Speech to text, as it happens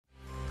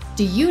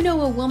Do you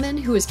know a woman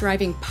who is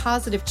driving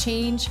positive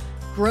change,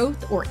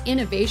 growth, or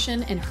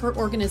innovation in her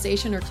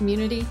organization or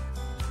community?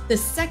 The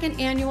second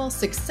annual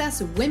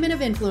Success Women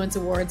of Influence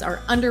Awards are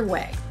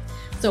underway.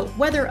 So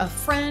whether a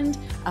friend,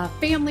 a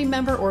family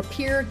member, or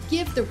peer,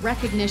 give the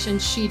recognition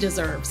she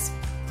deserves.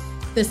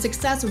 The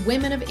Success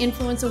Women of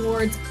Influence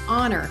Awards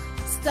honor,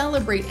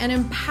 celebrate, and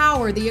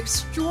empower the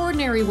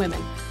extraordinary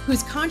women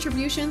whose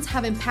contributions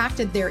have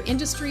impacted their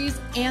industries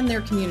and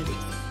their communities,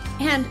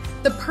 and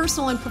the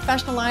personal and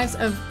professional lives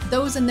of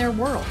those in their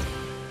world.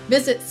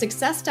 Visit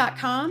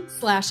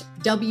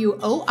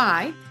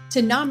success.com/WOI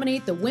to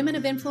nominate the women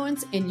of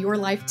influence in your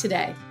life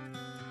today.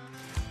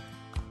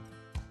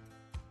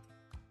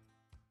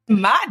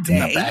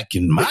 Back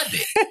in my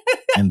day,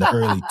 in the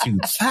early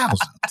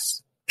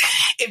 2000s.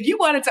 If you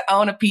wanted to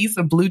own a piece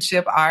of blue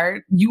chip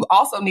art, you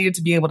also needed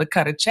to be able to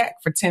cut a check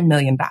for $10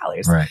 million.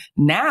 Right.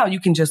 Now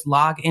you can just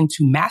log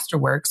into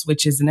Masterworks,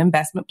 which is an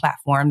investment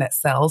platform that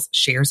sells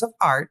shares of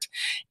art,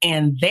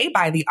 and they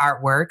buy the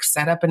artwork,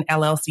 set up an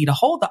LLC to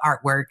hold the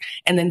artwork,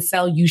 and then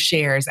sell you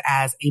shares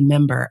as a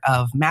member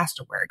of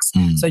Masterworks.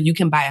 So you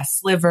can buy a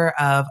sliver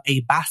of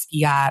a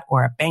Basquiat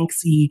or a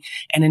Banksy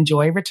and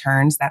enjoy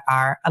returns that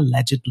are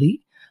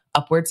allegedly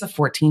upwards of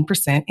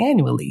 14%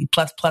 annually,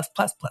 plus.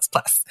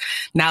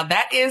 Now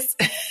that is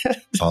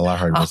all I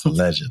heard was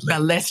allegedly.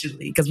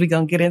 Allegedly, because we're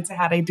going to get into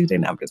how they do their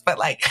numbers. But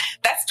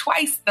that's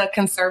twice the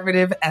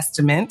conservative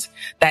estimate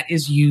that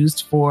is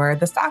used for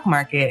the stock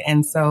market.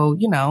 And so,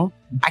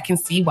 I can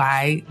see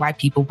why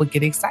people would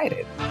get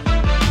excited.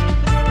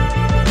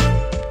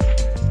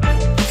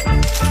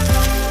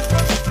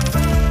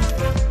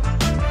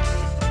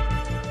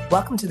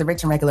 Welcome to the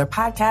Rich and Regular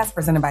podcast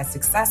presented by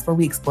Success, where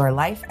we explore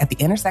life at the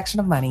intersection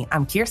of money.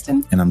 I'm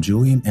Kirsten. And I'm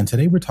Julian. And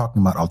today we're talking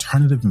about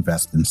alternative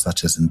investments,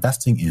 such as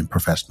investing in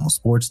professional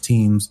sports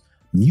teams,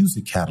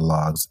 music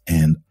catalogs,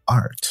 and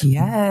art.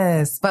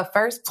 Yes. But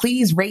first,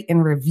 please rate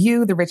and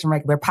review the Rich and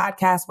Regular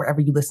podcast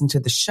wherever you listen to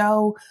the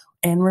show.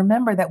 And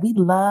remember that we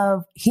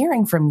love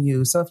hearing from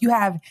you. So if you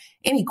have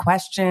any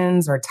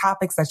questions or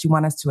topics that you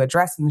want us to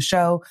address in the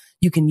show,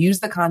 you can use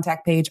the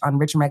contact page on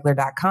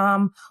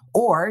richandregular.com,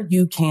 or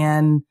you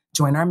can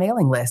join our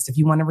mailing list. If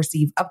you want to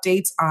receive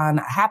updates on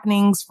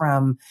happenings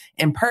from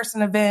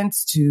in-person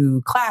events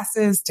to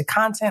classes to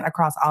content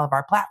across all of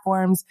our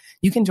platforms,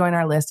 you can join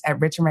our list at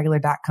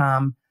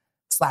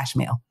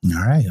richandregular.com/mail.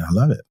 All right. I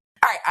love it.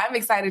 All right. I'm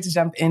excited to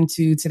jump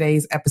into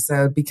today's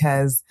episode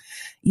because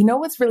you know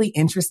what's really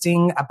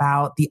interesting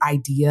about the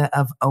idea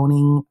of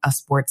owning a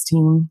sports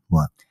team?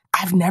 What?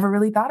 I've never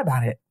really thought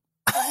about it.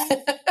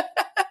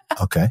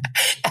 Okay.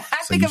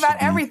 I think about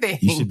everything.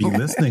 You should be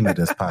listening to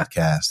this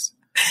podcast.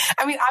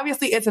 I mean,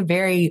 obviously, it's a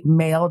very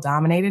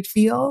male-dominated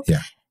field.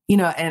 Yeah.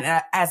 And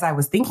as I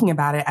was thinking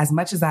about it, as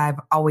much as I've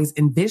always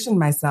envisioned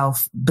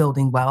myself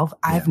building wealth,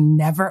 I've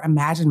never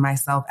imagined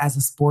myself as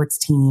a sports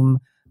team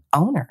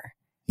owner.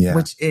 Yeah.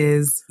 Which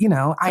is,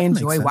 I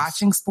enjoy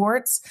watching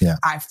sports. Yeah.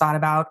 I've thought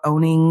about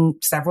owning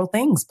several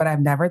things, but I've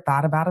never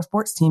thought about a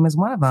sports team as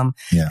one of them.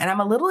 Yeah. And I'm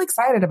a little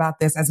excited about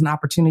this as an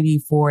opportunity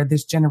for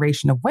this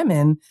generation of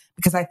women,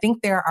 because I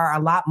think there are a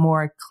lot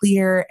more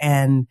clear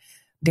and,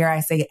 dare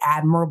I say,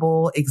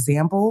 admirable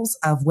examples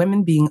of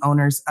women being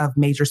owners of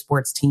major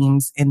sports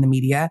teams in the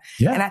media.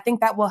 Yeah. And I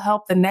think that will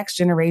help the next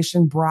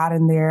generation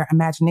broaden their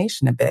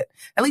imagination a bit,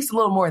 at least a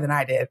little more than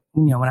I did,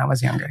 when I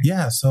was younger.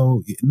 Yeah.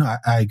 So, no,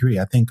 I agree.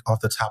 I think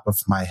off the top of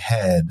my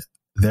head,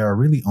 there are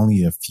really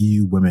only a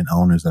few women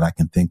owners that I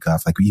can think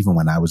of, like even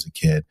when I was a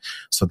kid.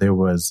 So there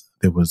was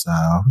what was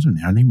her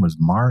name? Her name was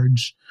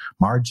Marge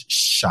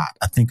Schott.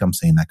 I think I'm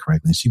saying that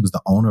correctly. And she was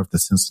the owner of the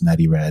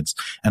Cincinnati Reds.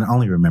 And I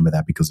only remember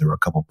that because there were a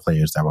couple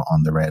players that were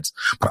on the Reds.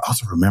 But I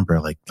also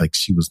remember like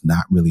she was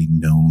not really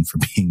known for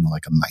being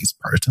like a nice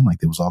person. Like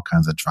there was all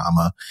kinds of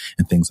drama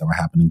and things that were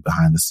happening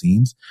behind the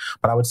scenes.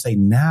 But I would say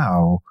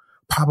now,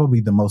 probably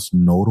the most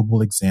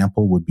notable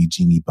example would be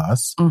Jeannie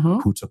Buss,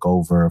 who took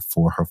over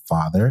for her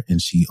father, and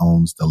she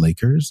owns the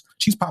Lakers.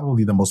 She's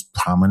probably the most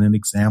prominent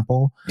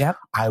example. Yep.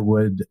 I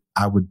would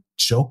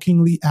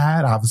jokingly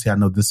add, obviously I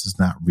know this is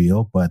not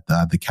real, but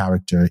the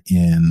character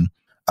in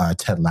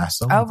Ted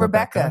Lasso. Oh,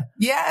 Rebecca.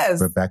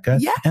 Yes. Rebecca.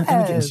 Yes. And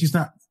again, she's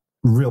not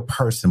a real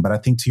person, but I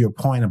think to your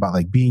point about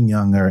like being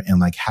younger and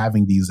like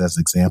having these as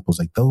examples,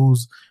 like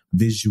those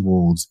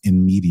visuals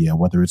in media,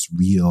 whether it's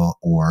real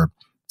or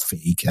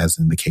fake, as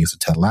in the case of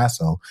Ted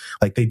Lasso,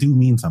 like they do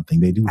mean something.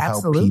 They do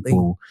help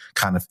people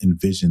kind of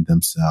envision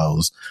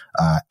themselves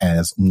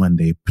as one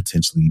day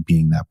potentially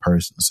being that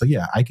person. So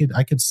yeah, I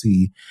could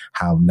see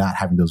how not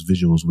having those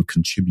visuals would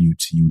contribute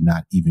to you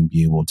not even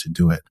be able to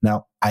do it.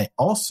 Now, I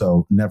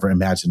also never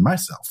imagined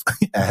myself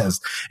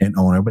as an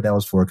owner, but that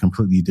was for a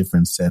completely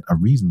different set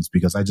of reasons,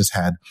 because I just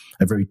had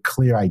a very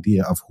clear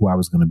idea of who I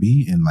was going to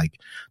be. And like,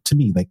 to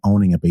me, like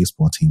owning a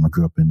baseball team, I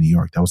grew up in New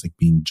York. That was like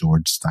being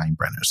George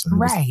Steinbrenner. So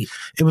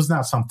it was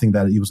not something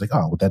that it was like,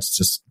 oh, well, that's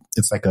just,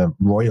 it's like a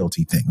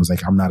royalty thing. It was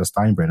like, I'm not a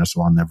Steinbrenner,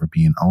 so I'll never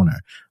be an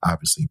owner.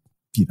 Obviously,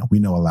 we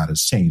know a lot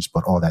has changed,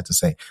 but all that to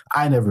say,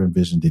 I never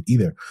envisioned it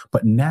either.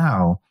 But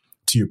now,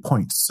 to your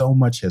point, so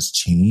much has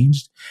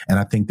changed. And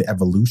I think the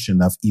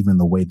evolution of even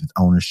the way that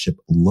ownership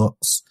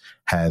looks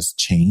has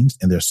changed.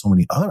 And there's so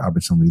many other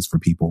opportunities for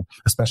people,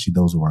 especially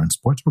those who are in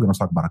sports. We're going to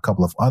talk about a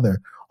couple of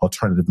other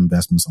alternative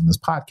investments on this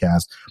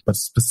podcast, but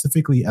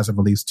specifically as it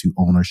relates to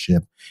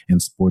ownership in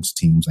sports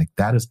teams, like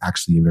that is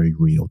actually a very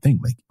real thing.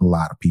 Like a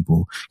lot of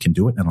people can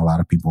do it and a lot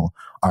of people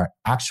are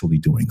actually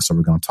doing. So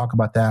we're going to talk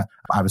about that.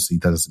 Obviously,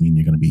 that doesn't mean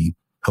you're going to be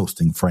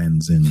hosting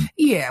friends and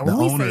when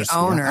we say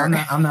owner,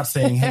 I'm not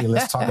saying, hey,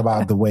 let's talk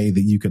about the way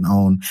that you can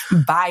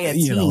buy a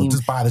team.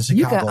 Just buy the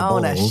Chicago You can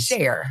own Bulls. a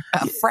share,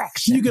 a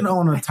fraction. You can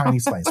own a tiny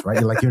slice,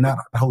 right? Like you're not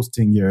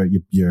hosting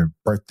your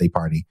birthday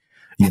party,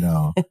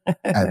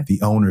 at the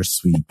owner's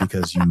suite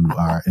because you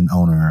are an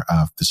owner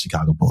of the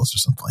Chicago Bulls or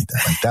something like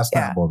that. Like that's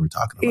not what we're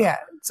talking about. Yeah.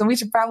 So we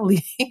should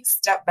probably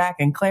step back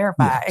and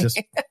clarify. Just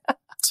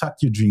tuck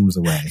your dreams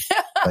away.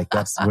 Like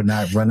we're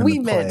not running the play. We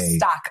meant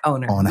stock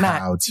owner, on not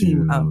how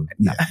team owner.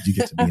 You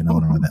get to be an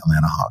owner of the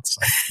Atlanta Hawks.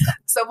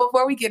 So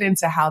before we get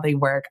into how they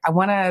work, I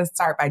want to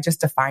start by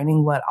just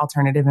defining what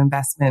alternative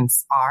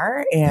investments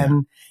are.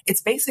 And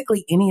it's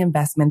basically any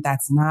investment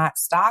that's not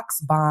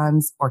stocks,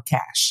 bonds, or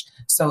cash.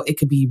 So it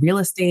could be real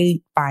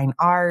estate, fine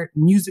art,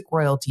 music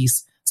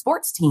royalties,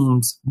 sports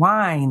teams,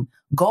 wine,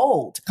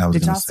 gold.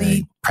 Did y'all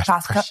see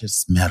Costco?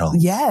 Precious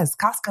metals? Yes.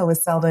 Costco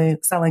is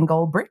selling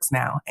gold bricks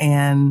now.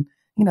 And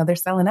they're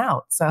selling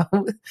out. So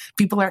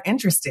people are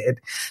interested.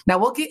 Now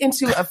we'll get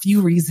into a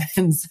few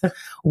reasons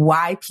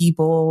why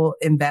people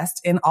invest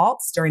in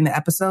alts during the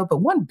episode. But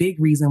one big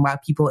reason why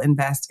people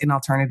invest in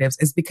alternatives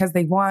is because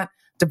they want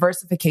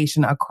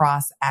diversification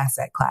across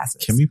asset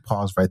classes. Can we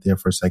pause right there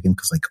for a second?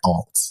 Because like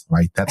alts,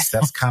 right?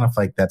 That's kind of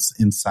like that's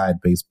inside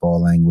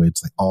baseball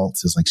language. Like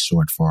alts is like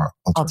short for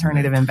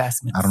alternative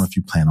investments. I don't know if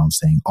you plan on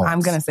saying alts.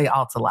 I'm going to say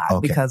alts a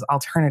lot because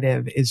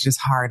alternative is just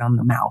hard on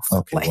the mouth.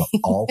 Okay,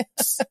 well,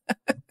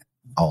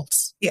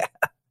 alts. Yeah.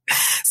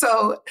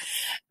 So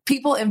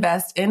people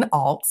invest in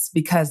alts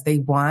because they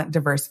want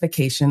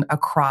diversification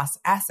across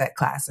asset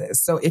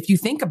classes. So if you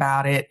think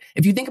about it,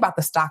 if you think about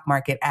the stock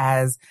market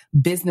as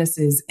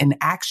businesses in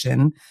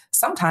action,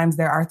 sometimes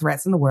there are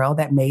threats in the world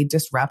that may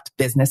disrupt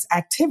business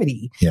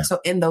activity. Yeah. So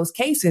in those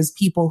cases,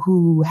 people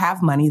who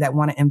have money that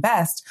want to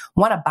invest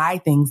want to buy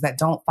things that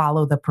don't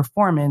follow the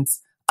performance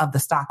of the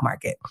stock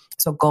market.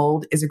 So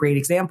gold is a great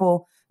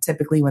example.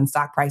 Typically, when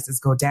stock prices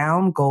go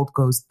down, gold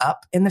goes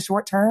up in the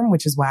short term,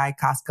 which is why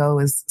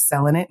Costco is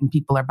selling it and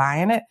people are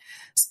buying it.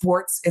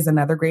 Sports is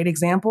another great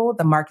example.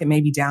 The market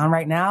may be down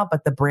right now,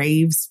 but the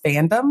Braves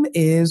fandom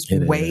is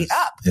way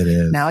up. It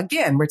is. Now,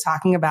 again, we're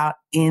talking about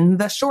in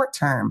the short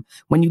term.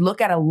 When you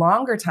look at a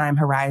longer time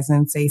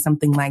horizon, say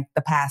something like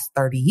the past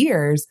 30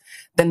 years,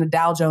 then the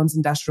Dow Jones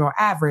Industrial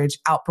Average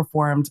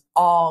outperformed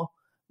all,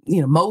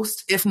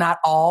 most, if not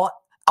all,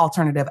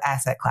 alternative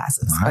asset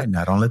classes. All right,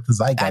 now don't let the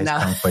zeitgeist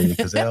come for you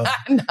because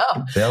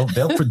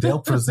they'll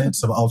present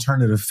some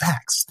alternative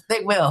facts. They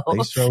will.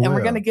 They sure and will.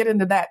 We're going to get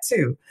into that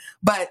too.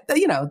 But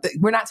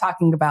we're not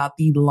talking about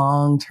the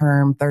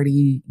long-term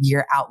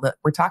 30-year outlook.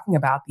 We're talking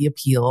about the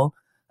appeal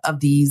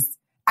of these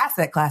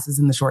asset classes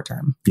in the short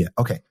term. Yeah.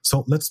 Okay.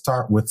 So let's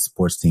start with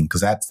sports team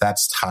because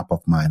that's top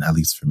of mind, at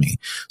least for me.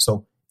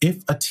 So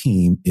if a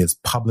team is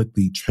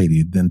publicly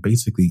traded, then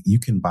basically you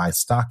can buy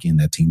stock in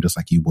that team just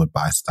like you would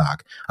buy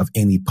stock of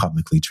any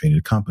publicly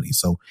traded company.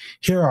 So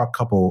here are a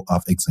couple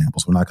of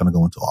examples. We're not going to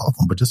go into all of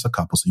them, but just a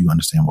couple so you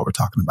understand what we're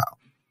talking about.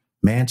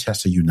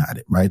 Manchester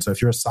United, right? So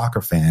if you're a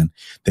soccer fan,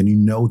 then you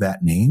know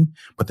that name,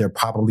 but they're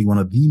probably one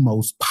of the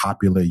most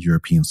popular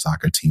European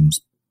soccer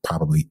teams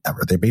probably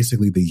ever. They're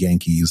basically the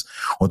Yankees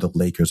or the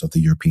Lakers of the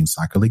European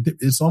Soccer League.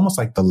 It's almost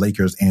like the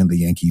Lakers and the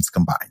Yankees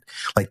combined.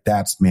 Like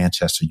that's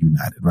Manchester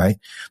United, right?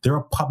 They're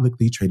a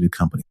publicly traded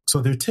company.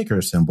 So their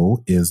ticker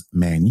symbol is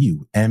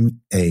MANU,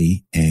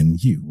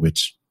 MANU,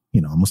 which,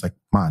 almost like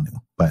Manu,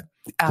 but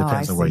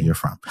depends on where you're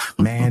from.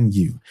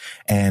 MANU.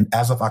 And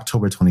as of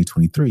October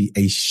 2023,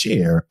 a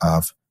share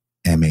of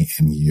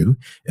MANU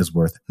is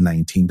worth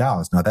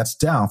 $19. Now that's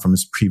down from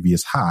its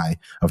previous high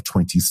of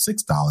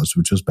 $26,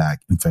 which was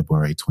back in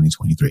February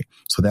 2023.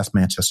 So that's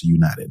Manchester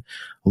United.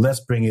 Let's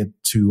bring it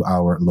to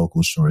our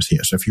local shores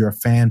here. So if you're a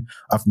fan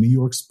of New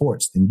York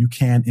sports, then you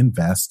can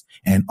invest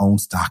and own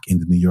stock in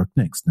the New York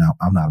Knicks. Now,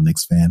 I'm not a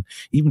Knicks fan.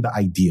 Even the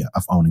idea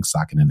of owning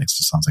stock in the Knicks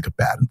just sounds like a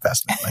bad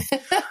investment. Like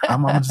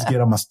I'm gonna just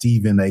get on my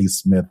Stephen A.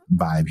 Smith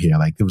vibe here.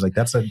 Like it was like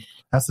that's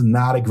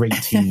not a great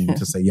team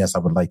to say, yes, I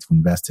would like to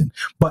invest in.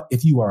 But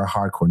if you are a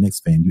hardcore Knicks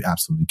fan, you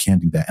absolutely can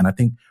do that. And I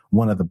think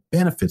one of the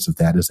benefits of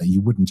that is that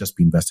you wouldn't just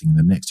be investing in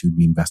the Knicks, you'd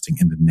be investing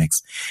in the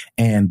Knicks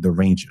and the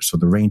Rangers. So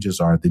the Rangers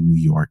are the New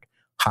York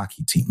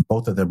hockey team.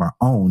 Both of them are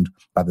owned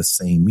by the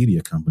same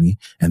media company,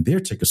 and their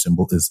ticker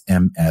symbol is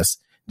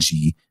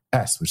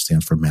MSGS, which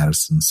stands for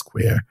Madison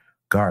Square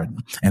Garden.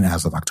 And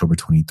as of October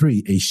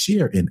 23, a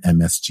share in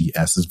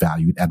MSGS is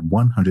valued at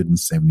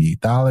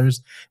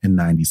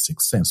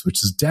 $178.96,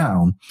 which is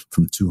down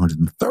from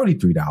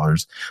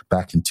 $233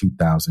 back in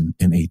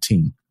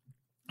 2018.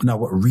 Now,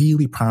 what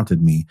really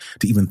prompted me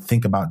to even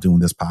think about doing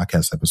this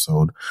podcast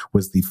episode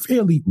was the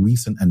fairly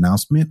recent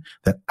announcement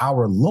that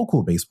our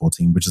local baseball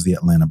team, which is the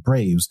Atlanta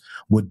Braves,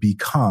 would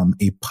become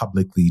a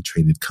publicly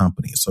traded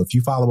company. So if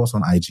you follow us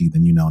on IG,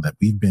 then you know that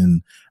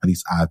at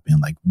least I've been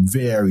like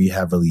very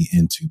heavily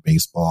into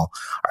baseball.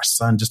 Our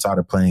son just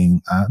started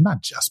playing,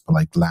 not just, but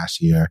like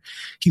last year.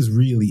 He's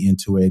really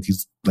into it.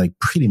 He's like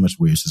pretty much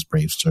wears his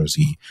Braves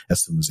jersey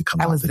as soon as it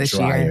comes out the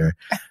dryer.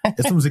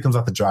 As soon as it comes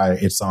out the dryer,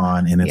 it's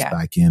on and it's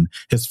back in.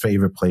 His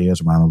favorite player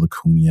is Ronald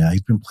Acuna.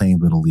 He's been playing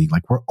Little League.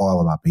 Like, we're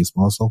all about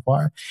baseball so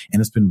far,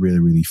 and it's been really,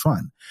 really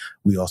fun.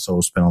 We also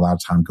spent a lot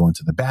of time going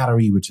to the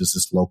Battery, which is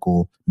this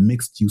local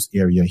mixed use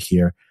area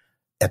here.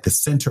 At the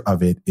center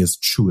of it is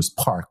Truist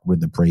Park, where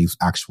the Braves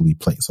actually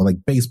play. So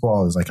like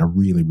baseball is like a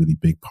really, really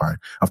big part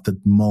of the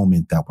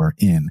moment that we're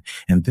in.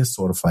 And this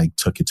sort of like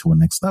took it to a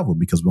next level,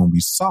 because when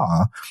we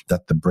saw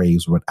that the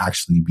Braves would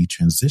actually be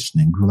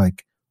transitioning, we were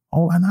like,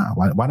 oh, why not?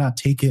 Why not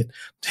take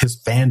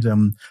his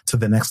fandom to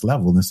the next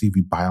level and see if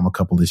we buy him a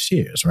couple of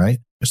shares,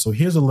 right? So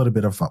here's a little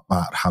bit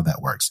about how that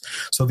works.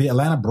 So the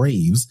Atlanta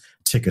Braves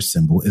ticker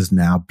symbol is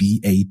now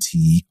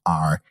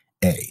BATRA.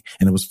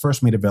 And it was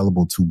first made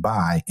available to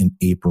buy in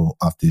April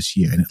of this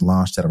year. And it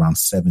launched at around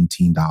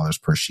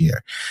 $17 per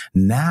share.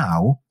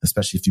 Now,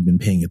 especially if you've been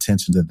paying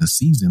attention to the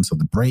season, so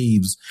the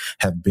Braves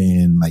they've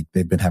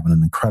been having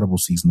an incredible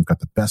season. They've got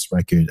the best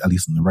record, at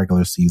least in the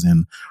regular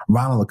season.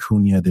 Ronald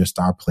Acuna, their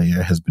star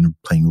player, has been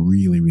playing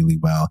really, really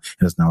well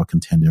and is now a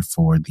contender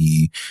for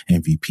the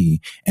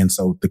MVP. And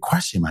so the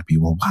question might be,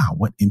 well, wow,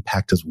 what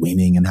impact does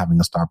winning and having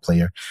a star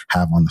player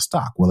have on the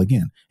stock? Well,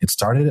 again, it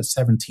started at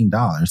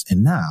 $17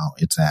 and now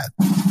it's at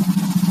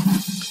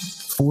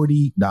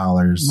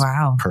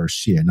 $40 per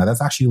share. Now,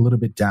 that's actually a little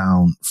bit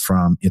down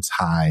from its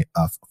high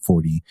of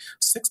 $46,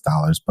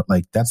 but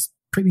like that's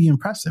pretty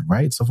impressive,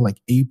 right? So for like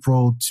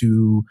April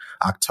to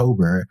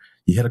October,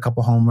 you hit a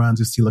couple home runs,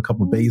 you steal a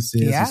couple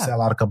bases, you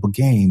sell out a couple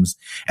games,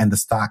 and the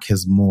stock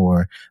has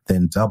more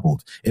than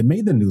doubled. It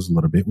made the news a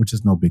little bit, which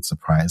is no big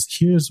surprise.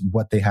 Here's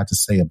what they had to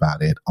say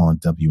about it on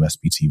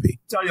WSB-TV.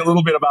 Tell you a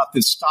little bit about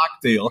this stock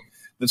deal.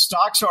 The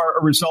stocks are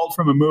a result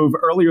from a move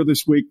earlier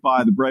this week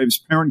by the Braves'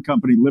 parent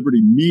company,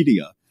 Liberty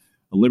Media.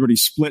 Liberty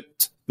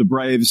split the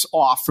Braves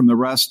off from the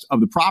rest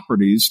of the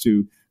properties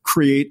to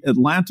create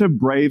Atlanta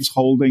Braves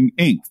Holding,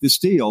 Inc. This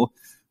deal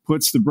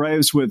puts the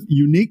Braves with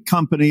unique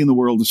company in the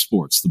world of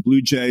sports. The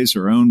Blue Jays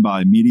are owned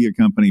by media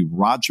company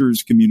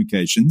Rogers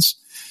Communications.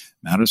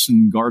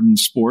 Madison Garden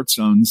Sports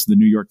owns the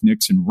New York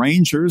Knicks and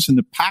Rangers, and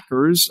the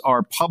Packers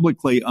are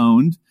publicly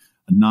owned,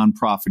 a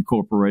nonprofit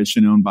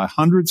corporation owned by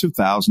hundreds of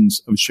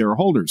thousands of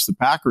shareholders. The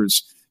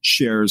Packers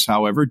shares,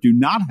 however, do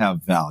not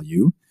have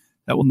value.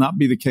 That will not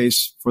be the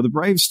case for the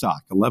Braves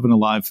stock. 11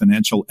 Alive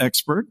financial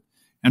expert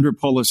Andrew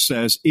Polis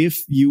says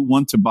if you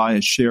want to buy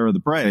a share of the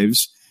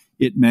Braves,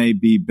 it may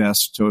be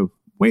best to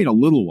wait a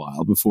little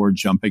while before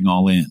jumping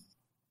all in.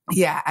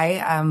 Yeah,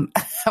 I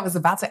was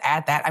about to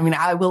add that. I mean,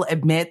 I will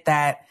admit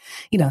that,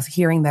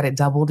 hearing that it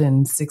doubled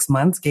in 6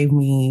 months gave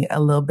me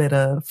a little bit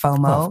of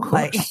FOMO.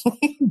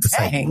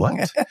 Dang.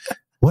 Like,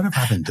 what have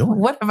I been doing?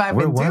 What have I been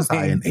doing? Where was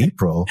I in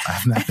April? I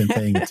have not been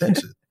paying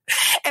attention.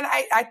 And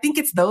I think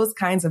it's those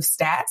kinds of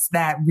stats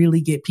that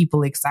really get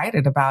people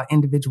excited about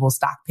individual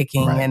stock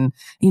picking. Right. And,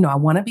 I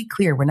want to be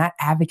clear. We're not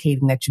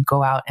advocating that you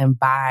go out and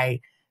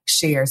buy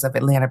shares of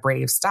Atlanta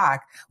Braves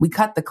stock. We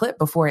cut the clip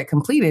before it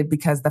completed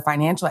because the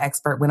financial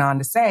expert went on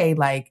to say,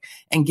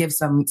 and give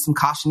some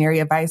cautionary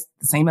advice,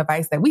 the same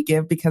advice that we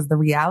give, because the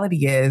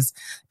reality is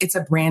it's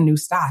a brand new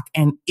stock.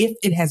 And if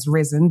it has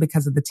risen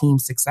because of the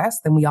team's success,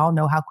 then we all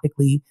know how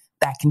quickly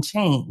that can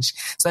change.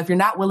 So if you're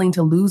not willing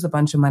to lose a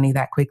bunch of money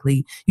that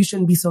quickly, you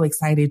shouldn't be so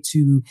excited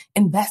to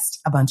invest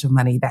a bunch of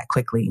money that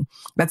quickly.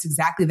 That's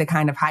exactly the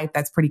kind of hype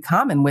that's pretty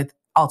common with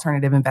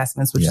alternative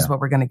investments, which is what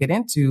we're going to get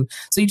into.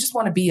 So you just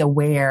want to be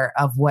aware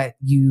of what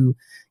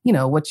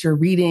what you're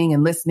reading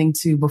and listening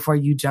to before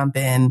you jump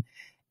in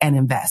and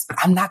invest. But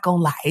I'm not going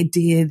to lie, it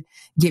did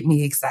get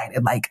me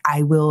excited.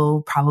 I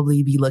will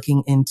probably be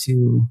looking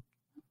into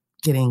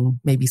getting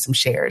maybe some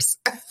shares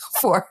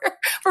for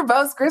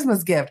Bo's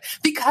Christmas gift,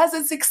 because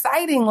it's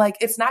exciting.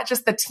 It's not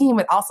just the team.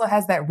 It also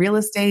has that real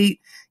estate,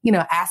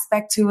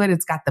 aspect to it.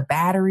 It's got the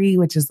Battery,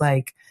 which is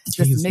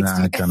he's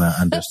not going to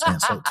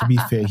understand. So to be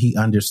fair, he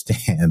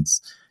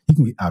understands. He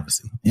can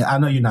obviously, I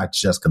know you're not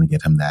just going to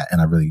get him that.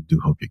 And I really do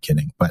hope you're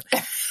kidding, but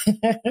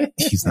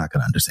he's not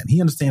going to understand. He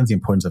understands the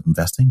importance of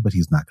investing, but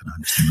he's not going to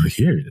understand.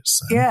 Here it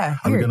is. Yeah.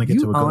 Are we going to get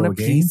to a game?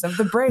 Piece of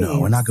the Braves. No,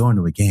 we're not going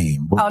to a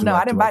game. I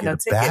didn't buy no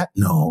ticket. Bat?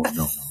 No.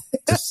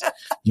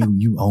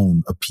 You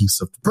own a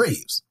piece of the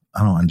Braves.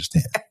 I don't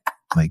understand.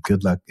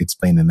 Good luck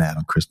explaining that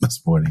on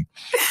Christmas morning.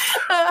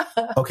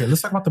 Okay,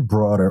 let's talk about the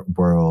broader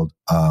world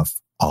of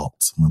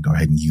ALT. I'm going to go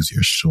ahead and use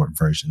your short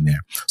version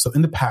there. So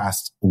in the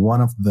past, one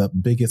of the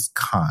biggest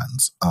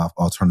cons of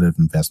alternative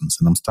investments,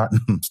 and I'm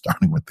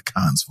starting with the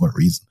cons for a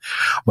reason,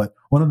 but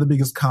one of the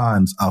biggest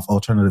cons of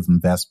alternative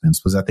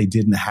investments was that they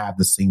didn't have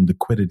the same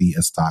liquidity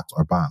as stocks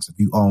or bonds. If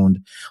you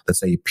owned, let's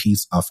say, a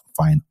piece of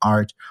fine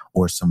art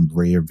or some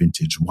rare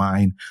vintage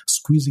wine,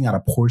 squeezing out a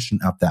portion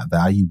of that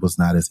value was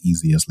not as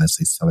easy as, let's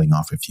say, selling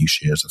off a few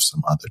shares of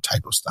some other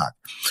type of stock.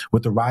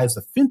 With the rise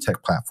of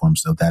fintech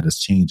platforms, though, that is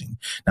changing.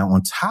 Now,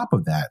 on top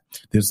of that,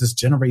 there's this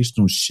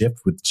generational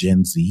shift with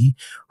Gen Z,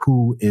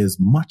 who is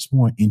much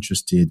more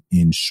interested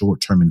in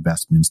short-term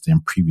investments than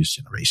previous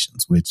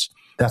generations, which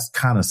that's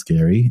kind of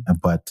scary,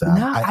 but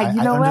I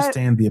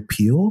understand the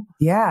appeal.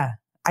 Yeah,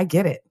 I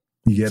get it.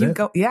 You get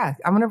it? Yeah,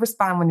 I'm going to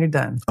respond when you're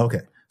done.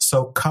 Okay.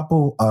 So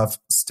couple of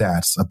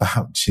stats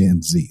about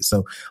Gen Z.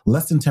 So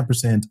less than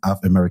 10% of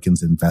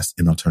Americans invest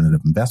in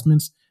alternative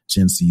investments.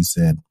 Gen Z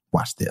said,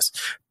 watch this,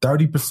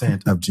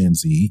 30% of Gen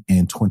Z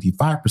and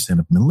 25%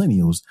 of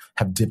millennials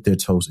have dipped their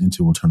toes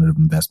into alternative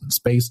investment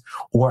space,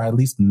 or at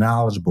least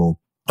knowledgeable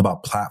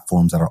about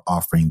platforms that are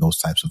offering those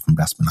types of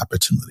investment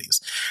opportunities.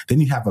 Then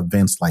you have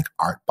events like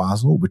Art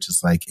Basel, which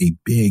is like a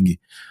big,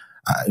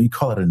 you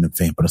call it an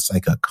event, but it's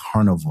like a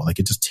carnival. Like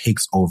it just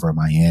takes over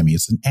Miami.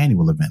 It's an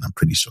annual event, I'm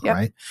pretty sure,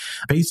 right?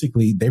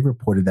 Basically, they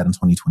reported that in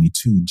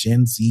 2022,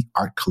 Gen Z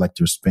art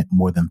collectors spent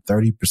more than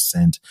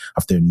 30%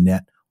 of their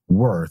net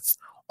worth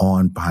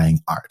on buying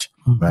art,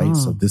 right?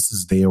 So this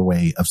is their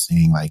way of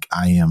saying, like,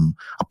 I am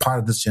a part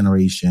of this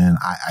generation.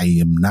 I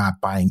am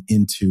not buying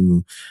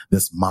into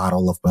this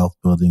model of wealth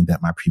building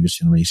that my previous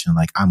generation,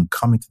 like, I'm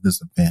coming to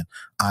this event.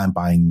 I'm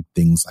buying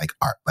things like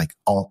art. Like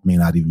alt may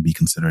not even be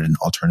considered an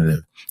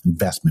alternative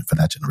investment for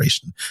that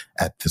generation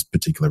at this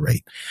particular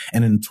rate.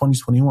 And in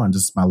 2021,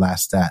 this is my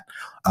last stat.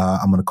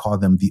 I'm going to call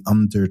them the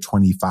under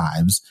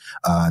 25s.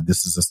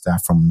 This is a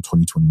stat from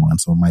 2021,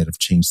 so it might have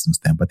changed since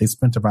then, but they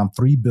spent around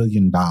 $3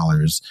 billion,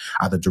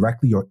 either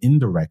directly or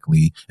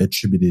indirectly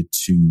attributed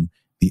to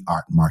the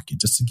art market,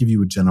 just to give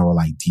you a general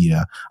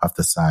idea of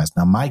the size.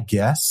 Now, my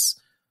guess,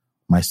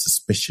 my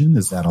suspicion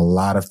is that a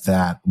lot of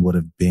that would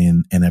have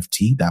been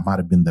NFT. That might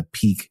have been the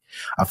peak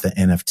of the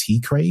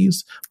NFT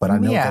craze, but I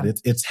know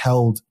that it's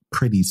held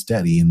pretty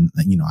steady. And,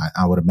 you know,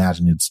 I would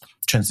imagine it's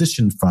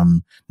transitioned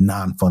from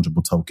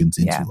non-fungible tokens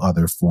into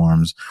other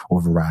forms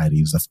or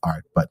varieties of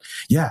art. But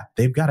yeah,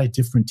 they've got a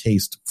different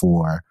taste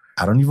for,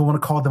 I don't even want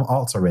to call them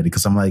alts already,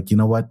 because I'm like, you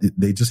know what?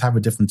 They just have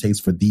a different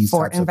taste for these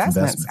types of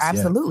investments.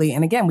 Absolutely. Yeah.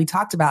 And again, we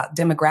talked about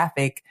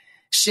demographic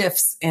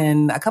shifts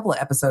in a couple of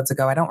episodes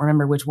ago. I don't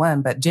remember which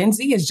one, but Gen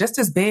Z is just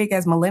as big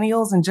as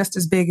millennials and just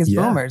as big as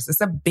boomers.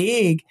 It's a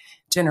big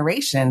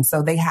generation.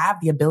 So they have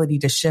the ability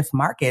to shift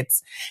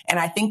markets. And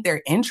I think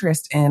their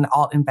interest in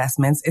alt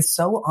investments is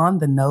so on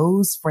the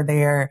nose for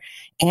their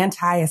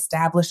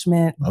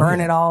anti-establishment, burn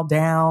it all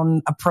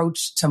down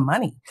approach to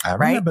money. I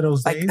remember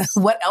those days.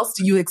 What else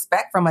do you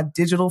expect from a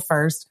digital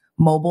first,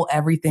 mobile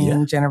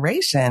everything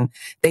generation?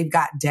 They've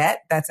got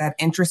debt that's at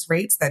interest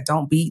rates that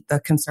don't beat the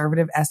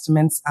conservative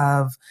estimates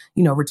of,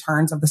 you know,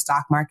 returns of the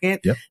stock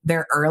market.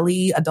 Their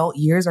early adult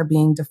years are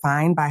being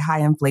defined by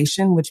high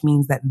inflation, which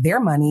means that their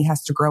money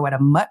has to grow at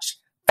a much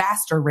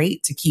faster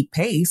rate to keep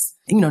pace.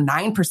 You know,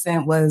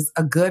 9% was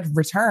a good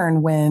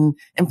return when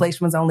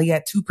inflation was only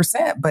at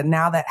 2%. But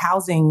now that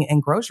housing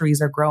and groceries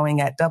are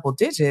growing at double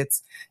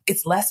digits,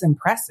 it's less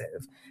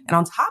impressive. And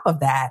on top of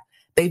that,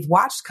 they've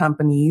watched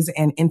companies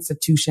and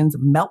institutions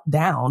melt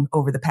down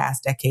over the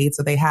past decade.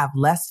 So they have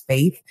less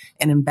faith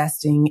in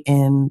investing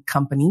in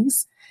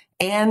companies.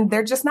 And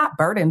they're just not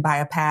burdened by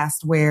a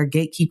past where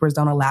gatekeepers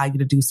don't allow you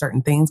to do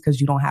certain things because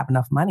you don't have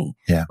enough money.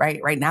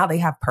 Right now, they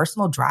have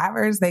personal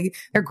drivers.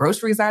 Their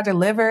groceries are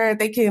delivered.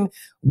 They can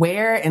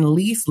wear and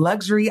lease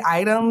luxury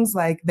items.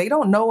 Like, they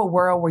don't know a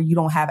world where you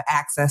don't have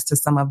access to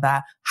some of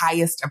the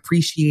highest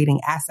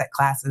appreciating asset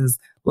classes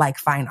like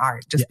fine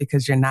art, just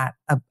because you're not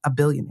a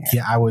billionaire.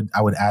 Yeah, I would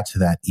add to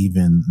that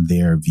even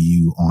their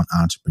view on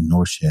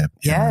entrepreneurship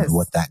and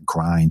what that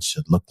grind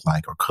should look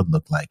like or could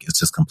look like. It's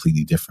just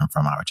completely different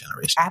from our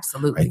generation.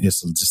 Absolutely. Right?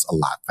 It's just a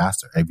lot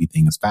faster.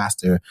 Everything is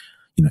faster.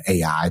 You know,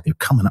 AI, they're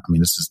coming up. I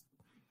mean,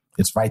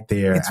 it's right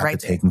there at the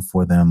taking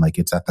for them. Like,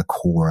 it's at the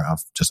core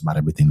of just about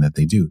everything that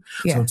they do.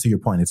 So to your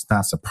point, it's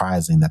not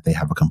surprising that they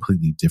have a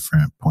completely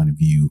different point of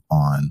view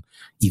on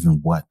even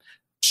what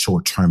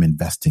short-term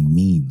investing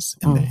means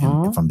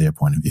from their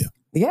point of view.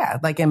 Yeah.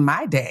 Like in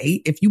my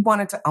day, if you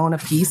wanted to own a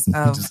piece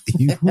of...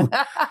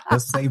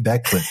 Let's save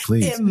that clip,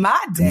 please. In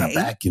my day.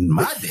 Back in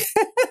my day.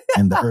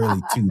 In the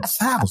early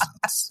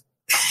 2000s.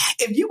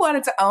 If you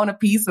wanted to own a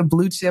piece of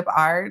blue chip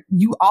art,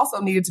 you also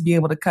needed to be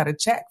able to cut a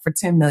check for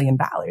 $10 million.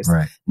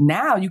 Right.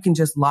 Now you can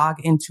just log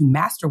into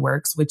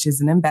Masterworks, which is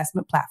an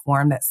investment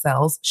platform that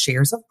sells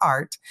shares of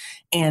art,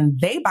 and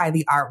they buy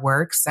the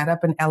artwork, set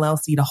up an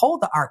LLC to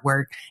hold the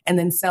artwork, and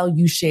then sell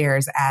you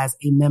shares as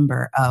a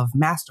member of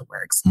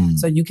Masterworks.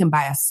 So you can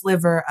buy a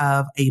sliver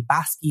of a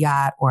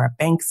Basquiat or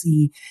a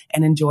Banksy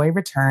and enjoy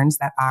returns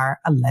that are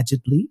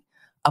allegedly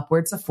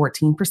upwards of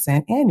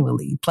 14%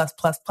 annually, plus.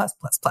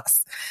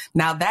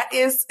 Now that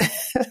is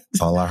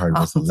all I heard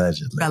was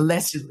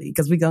allegedly,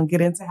 because we're going to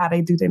get into how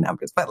they do their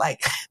numbers. But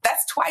like,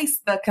 that's twice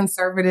the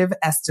conservative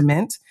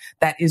estimate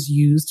that is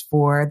used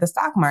for the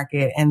stock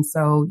market. And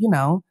so, you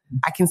know,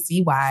 I can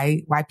see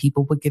why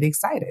people would get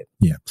excited.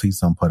 Yeah, please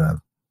don't put a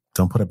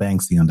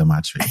Banksy under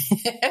my tree.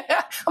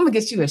 I'm gonna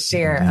get you a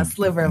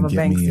sliver of a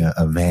Banksy. Give me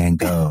a Van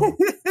Gogh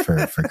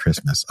for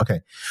Christmas. Okay,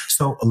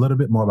 so a little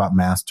bit more about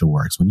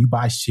Masterworks. When you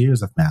buy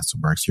shares of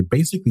Masterworks, you're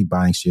basically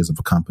buying shares of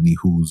a company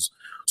whose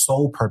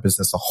sole purpose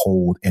is to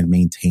hold and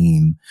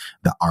maintain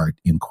the art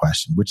in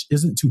question, which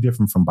isn't too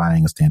different from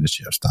buying a standard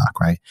share of stock,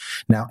 right?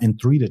 Now, in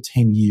 3 to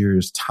 10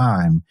 years'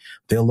 time,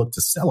 they'll look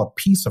to sell a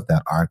piece of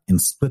that art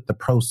and split the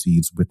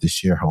proceeds with the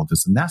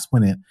shareholders. And that's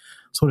when it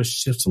sort of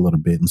shifts a little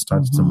bit and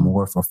starts to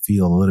morph or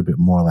feel a little bit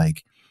more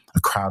like a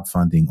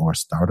crowdfunding or a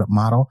startup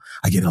model.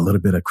 I get a little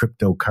bit of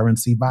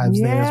cryptocurrency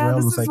vibes there as well.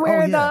 This is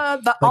where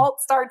the alt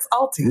starts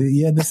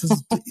alting. This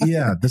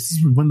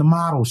is when the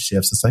model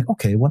shifts. It's like,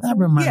 okay, well, that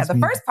reminds me. Yeah, the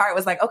first part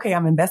was like, okay,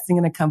 I'm investing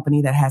in a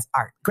company that has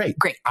art. Great.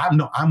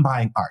 I'm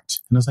buying art.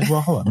 And it's like, well,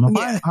 hold on. Am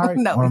I buying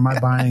art or am I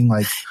buying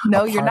like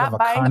No, you're not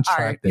buying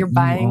art. You're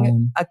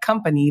buying a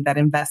company that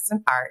invests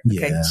in art.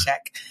 Okay,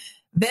 check.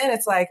 Then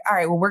it's like, all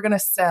right, well, we're going to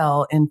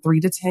sell in 3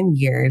 to 10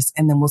 years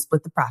and then we'll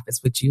split the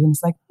profits with you. And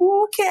it's like,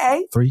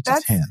 okay. 3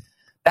 to 10.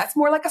 That's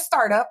more like a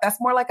startup. That's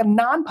more like a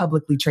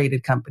non-publicly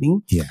traded company.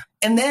 Yeah.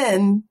 And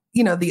then,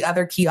 you know, the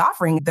other key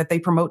offering that they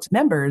promote to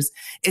members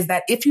is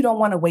that if you don't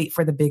want to wait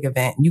for the big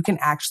event, you can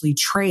actually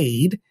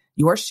trade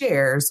your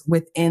shares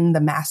within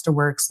the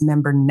Masterworks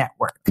member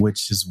network.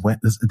 Which is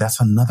that's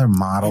another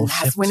model. And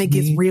that's when it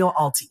gets real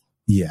alty.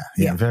 Yeah.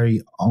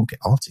 Very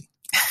alty.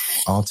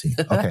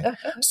 Okay.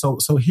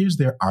 So here's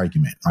their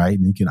argument, right?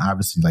 And you can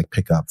obviously like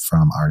pick up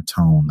from our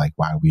tone, like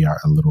why we are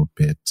a little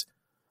bit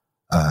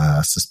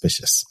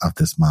suspicious of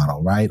this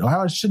model, right? Or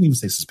I shouldn't even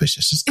say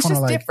suspicious. It's kind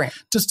of like different.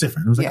 Just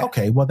different. It was like,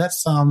 okay, well, that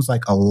sounds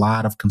like a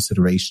lot of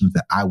considerations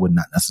that I would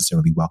not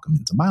necessarily welcome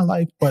into my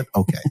life, but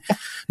okay.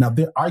 Now,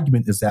 their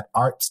argument is that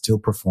art still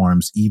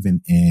performs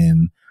even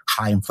in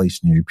high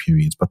inflationary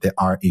periods, but there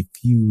are a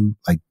few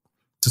like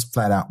just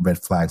flat out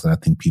red flags that I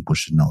think people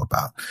should know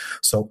about.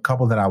 So a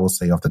couple that I will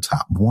say off the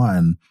top.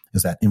 One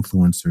is that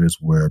influencers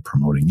were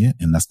promoting it,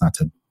 and that's not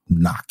to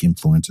knock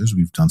influencers.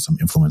 We've done some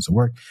influencer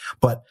work,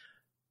 but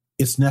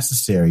it's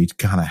necessary to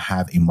kind of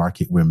have a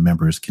market where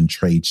members can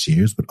trade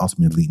shares, but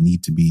ultimately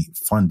need to be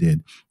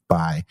funded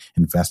by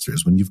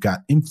investors. When you've got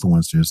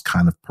influencers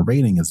kind of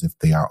parading as if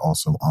they are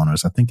also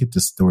owners, I think it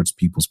distorts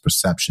people's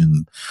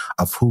perception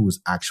of who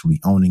is actually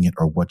owning it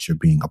or what you're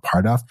being a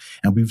part of.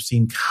 And we've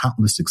seen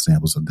countless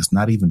examples of this,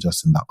 not even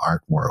just in the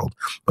art world,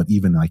 but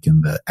even like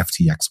in the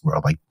FTX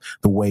world, like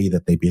the way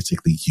that they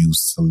basically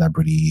use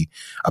celebrity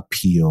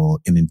appeal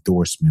and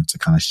endorsement to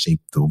kind of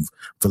shape the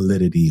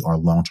validity or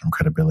long-term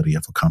credibility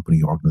of a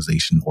company,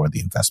 organization, or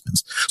the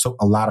investments. So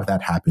a lot of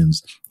that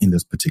happens in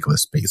this particular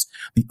space.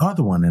 The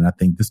other one, and I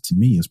think this to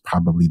me is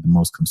probably the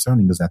most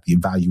concerning, is that the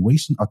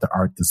evaluation of the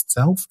art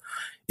itself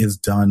is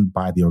done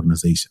by the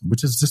organization,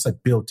 which is just a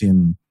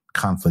built-in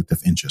conflict of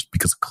interest,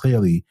 because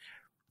clearly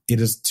it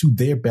is to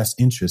their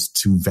best interest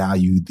to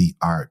value the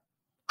art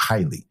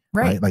highly.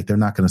 Right? Like they're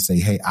not going to say,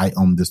 hey, I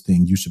own this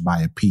thing, you should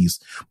buy a piece,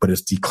 but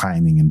it's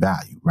declining in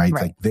value, right?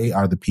 Like they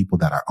are the people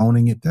that are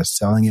owning it, they're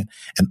selling it,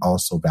 and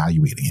also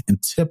valuating it.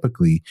 And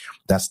typically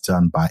that's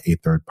done by a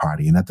third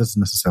party. And that doesn't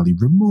necessarily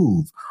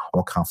remove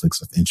all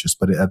conflicts of interest,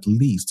 but it at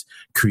least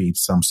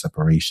creates some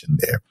separation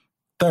there.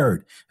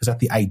 Third is that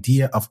the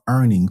idea of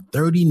earning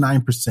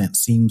 39%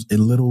 seems a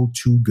little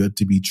too good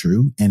to be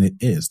true, and it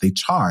is. They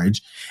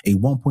charge a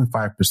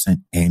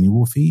 1.5%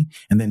 annual fee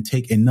and then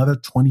take another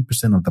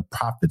 20% of the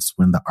profits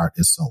when the art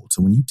is sold.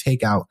 So when you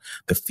take out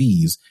the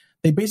fees,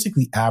 they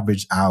basically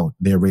average out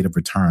their rate of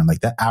return. Like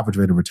that average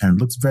rate of return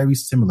looks very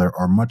similar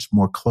or much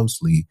more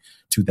closely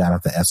to that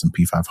of the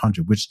S&P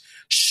 500, which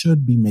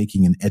should be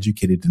making an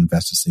educated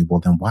investor say, well,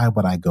 then why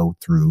would I go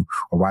through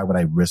or why would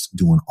I risk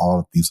doing all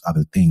of these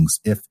other things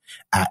if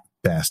at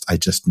best I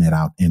just net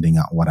out ending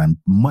out what I'm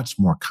much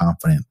more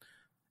confident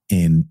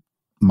in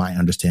my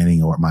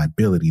understanding or my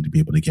ability to be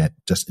able to get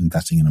just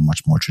investing in a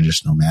much more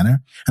traditional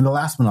manner. And the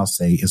last one I'll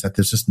say is that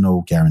there's just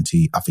no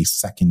guarantee of a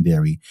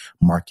secondary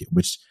market,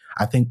 which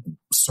I think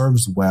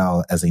serves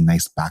well as a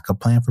nice backup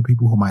plan for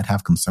people who might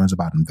have concerns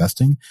about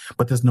investing,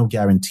 but there's no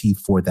guarantee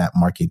for that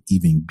market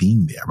even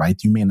being there,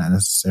 right? You may not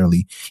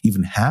necessarily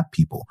even have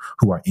people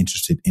who are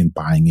interested in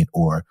buying it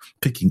or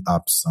picking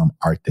up some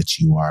art that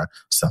you are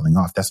selling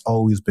off. That's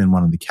always been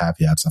one of the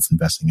caveats of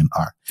investing in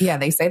art. Yeah,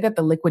 they say that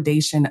the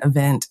liquidation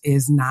event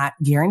is not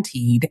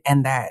guaranteed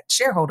and that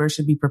shareholders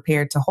should be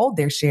prepared to hold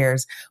their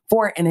shares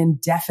for an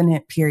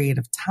indefinite period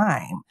of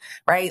time,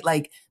 right?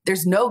 Like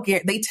there's no,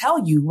 they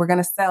tell you we're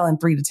going to sell in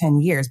 3 to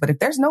 10 years, but if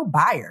there's no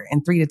buyer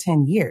in 3 to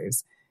 10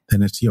 years,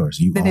 then it's yours.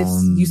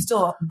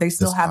 They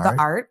still have the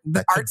art.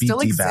 The art still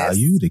exists.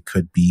 Devalued. It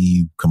could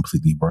be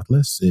completely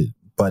worthless.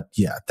 But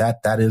yeah,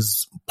 that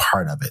is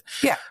part of it.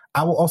 Yeah.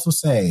 I will also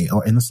say,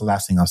 and this is the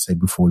last thing I'll say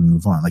before we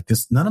move on, like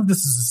this, none of this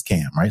is a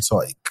scam, right?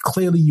 So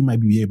clearly you might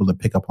be able to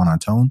pick up on our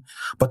tone,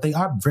 but they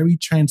are very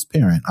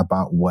transparent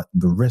about what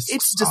the risks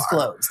It's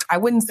disclosed. I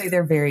wouldn't say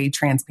they're very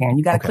transparent.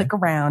 You got to click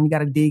around. You got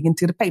to dig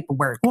into the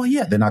paperwork. Well,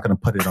 yeah, they're not going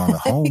to put it on the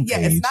homepage.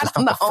 It's not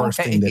on the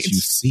first thing that you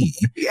see.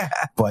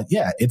 But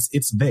yeah,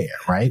 it's there,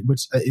 right?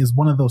 Which is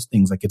one of those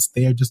things, like it's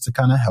there just to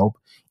kind of help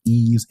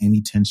ease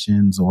any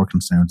tensions or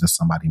concerns that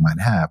somebody might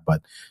have.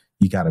 But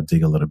you got to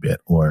dig a little bit,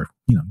 or,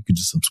 you could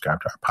just subscribe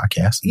to our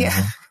podcast and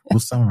we'll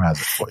summarize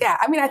it for you. Yeah.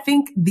 I mean, I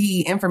think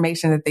the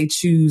information that they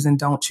choose and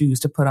don't choose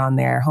to put on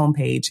their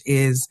homepage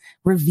is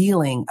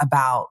revealing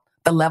about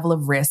the level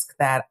of risk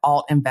that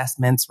alt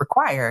investments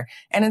require.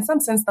 And in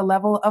some sense, the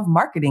level of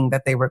marketing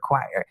that they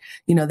require.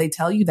 They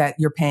tell you that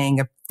you're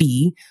paying a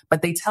fee,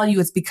 but they tell you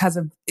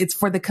it's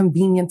for the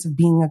convenience of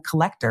being a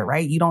collector,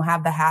 right? You don't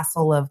have the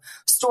hassle of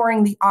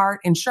storing the art,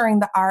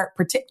 insuring the art,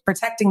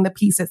 protecting the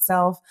piece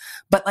itself.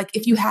 But like,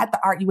 if you had the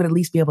art, you would at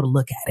least be able to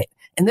look at it.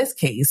 In this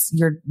case,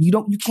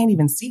 you can't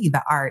even see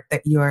the art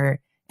that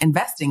you're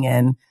investing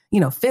in,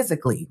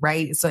 physically,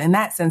 right? So in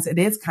that sense, it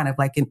is kind of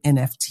like an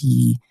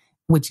NFT,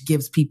 which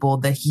gives people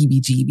the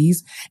heebie-jeebies.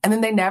 And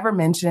then they never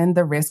mention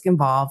the risk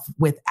involved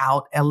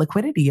without a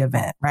liquidity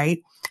event,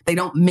 right? They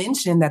don't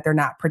mention that they're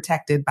not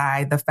protected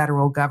by the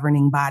federal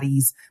governing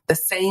bodies the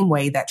same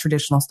way that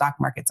traditional stock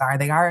markets are.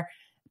 They are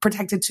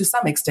protected to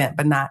some extent,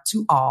 but not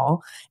to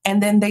all.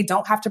 And then they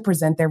don't have to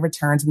present their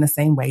returns in the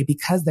same way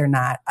because they're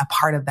not a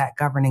part of that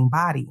governing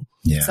body.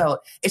 Yeah. So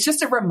it's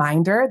just a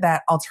reminder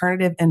that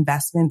alternative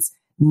investments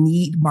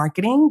need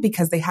marketing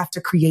because they have to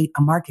create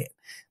a market.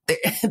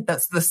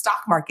 The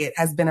stock market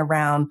has been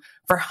around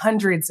for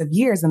hundreds of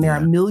years, and there are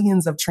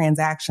millions of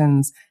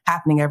transactions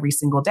happening every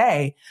single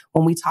day.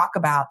 When we talk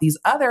about these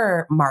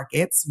other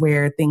markets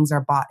where things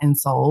are bought and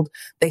sold,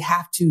 they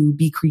have to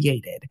be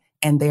created,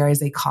 and there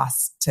is a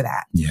cost to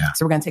that. Yeah.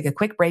 So we're going to take a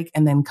quick break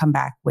and then come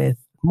back with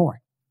more.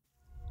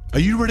 Are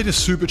you ready to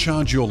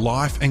supercharge your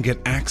life and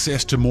get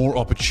access to more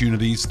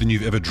opportunities than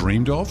you've ever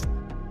dreamed of?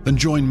 Then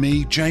join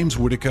me, James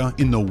Whitaker,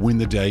 in the Win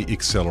the Day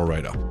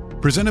Accelerator.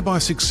 Presented by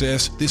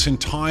Success, this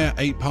entire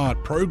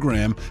 8-part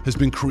program has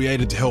been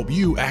created to help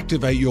you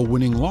activate your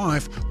winning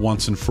life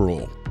once and for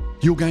all.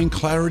 You'll gain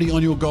clarity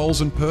on your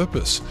goals and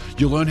purpose.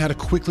 You'll learn how to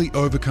quickly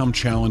overcome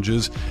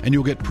challenges, and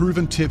you'll get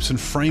proven tips and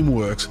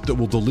frameworks that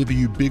will deliver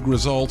you big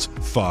results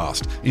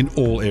fast in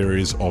all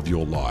areas of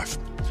your life.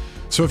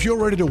 So if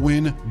you're ready to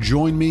win,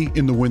 join me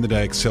in the Win the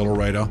Day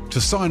Accelerator. To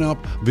sign up,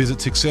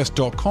 visit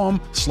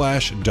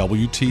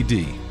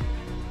success.com/WTD.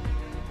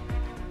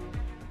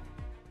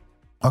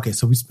 Okay,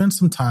 so we spent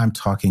some time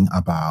talking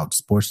about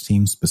sports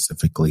teams,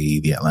 specifically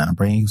the Atlanta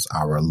Braves,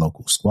 our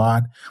local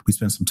squad. We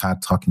spent some time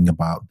talking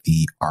about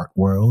the art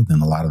world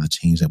and a lot of the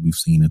change that we've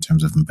seen in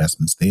terms of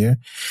investments there.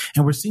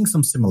 And we're seeing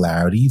some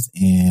similarities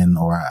in,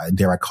 or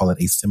dare I call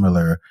it, a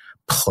similar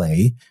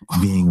play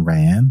being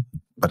ran.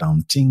 But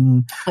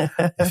ching, a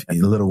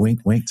little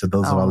wink to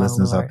those of our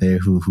listeners out there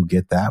who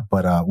get that.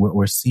 But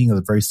we're seeing a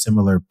very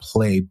similar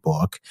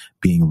playbook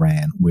being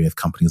ran with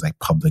companies like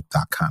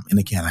Public.com. And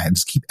again, I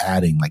just keep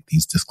adding like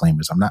these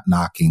disclaimers. I'm not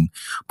knocking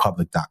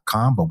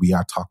Public.com, but we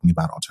are talking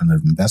about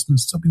alternative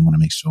investments. So we want to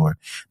make sure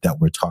that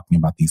we're talking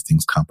about these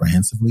things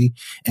comprehensively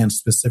and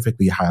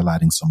specifically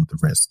highlighting some of the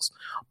risks.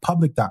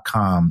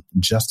 Public.com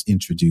just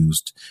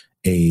introduced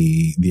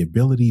the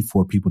ability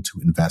for people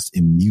to invest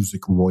in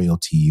music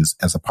royalties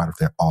as a part of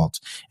their alt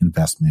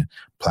investment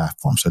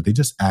platform. So they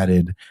just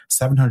added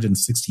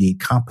 768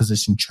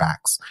 composition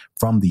tracks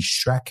from the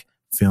Shrek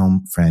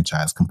film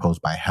franchise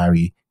composed by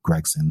Harry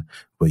Gregson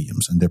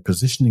Williams. And they're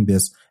positioning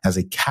this as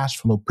a cash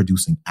flow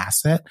producing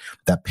asset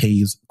that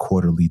pays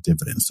quarterly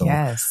dividends. So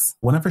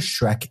whenever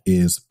Shrek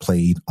is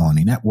played on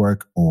a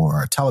network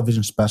or a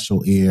television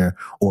special air,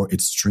 or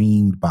it's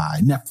streamed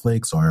by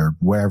Netflix or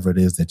wherever it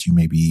is that you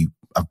may be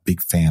a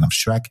big fan of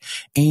Shrek,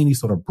 any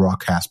sort of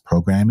broadcast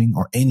programming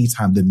or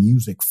anytime the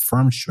music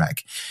from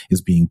Shrek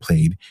is being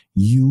played,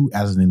 you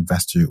as an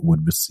investor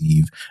would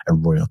receive a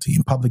royalty.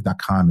 And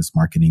Public.com is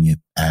marketing it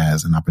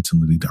as an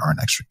opportunity to earn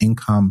extra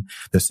income.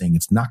 They're saying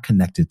it's not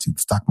connected to the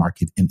stock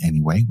market in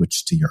any way,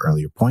 which to your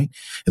earlier point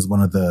is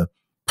one of the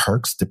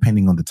perks,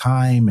 depending on the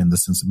time and the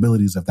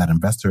sensibilities of that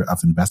investor of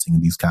investing in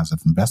these kinds of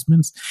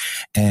investments.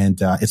 And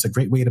it's a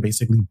great way to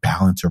basically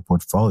balance your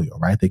portfolio,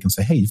 right? They can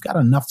say, hey, you've got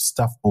enough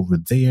stuff over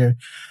there.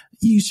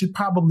 You should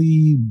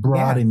probably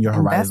broaden your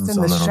horizons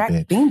a little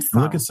bit. And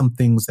look at some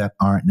things that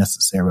aren't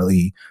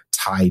necessarily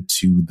tied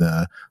to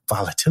the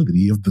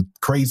volatility of the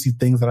crazy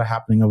things that are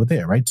happening over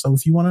there, right? So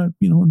if you want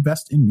to,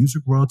 invest in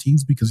music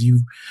royalties because you're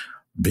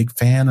a big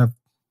fan of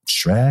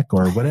Shrek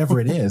or whatever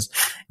it is,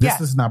 this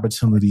is an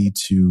opportunity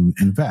to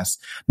invest.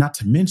 Not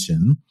to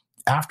mention,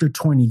 after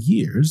 20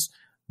 years,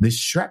 the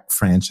Shrek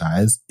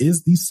franchise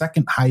is the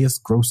second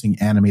highest grossing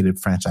animated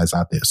franchise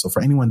out there. So for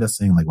anyone that's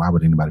saying like, why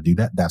would anybody do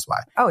that? That's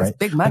why. Oh, it's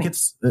big money. Like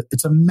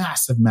it's a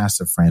massive,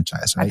 massive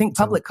franchise, right? I think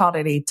Public called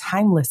it a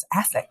timeless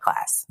asset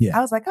class. Yeah.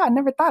 I was like, I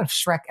never thought of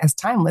Shrek as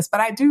timeless, but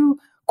I do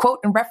quote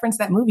and reference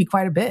that movie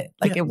quite a bit.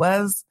 Like it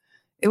was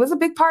It was a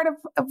big part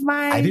of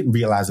my... I didn't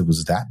realize it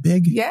was that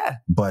big. Yeah.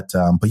 But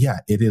yeah,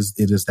 it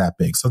is that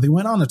big. So they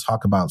went on to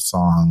talk about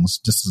songs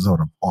just to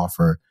sort of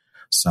offer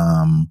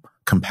some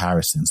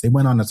comparisons. They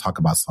went on to talk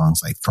about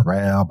songs like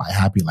Pharrell by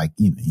Happy. Like,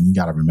 you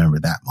got to remember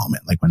that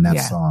moment, like when that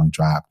song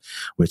dropped,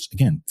 which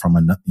again, from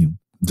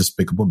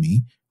Despicable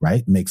Me,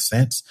 right? Makes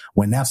sense.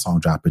 When that song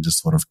dropped, it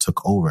just sort of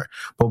took over.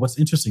 But what's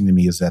interesting to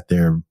me is that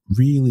they're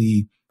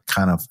really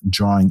kind of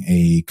drawing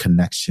a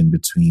connection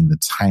between the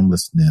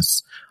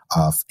timelessness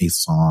of a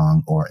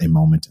song or a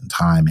moment in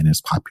time and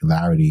its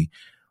popularity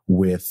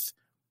with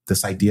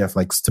this idea of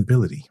like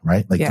stability,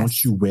 right? Like,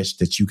 don't you wish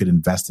that you could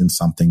invest in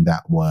something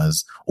that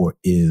was or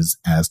is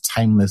as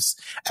timeless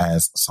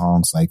as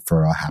songs like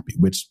Pharrell Happy,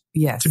 which,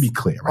 to be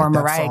clear, right? Or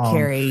Mariah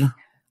Carey,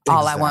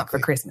 All I Want for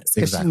Christmas.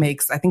 Because she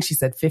makes, I think she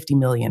said 50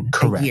 million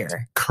a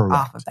year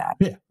off of that.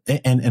 Yeah.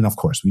 And of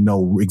course, we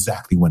know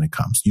exactly when it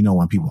comes.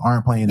 When people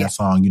aren't playing that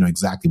song,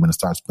 exactly when it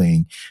starts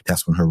playing,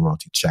 that's when her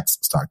royalty checks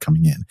start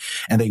coming in.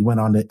 And they went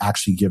on to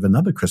actually give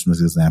another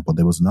Christmas example.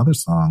 There was another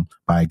song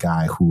by a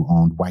guy who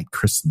owned White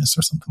Christmas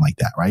or something like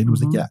that, right? It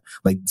was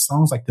like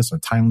songs like this are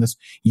timeless.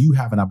 You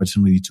have an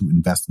opportunity to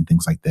invest in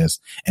things like this.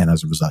 And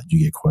as a result,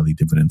 you get quarterly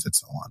dividends and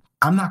so on.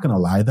 I'm not going to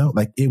lie though.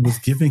 Like, it was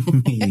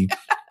giving me,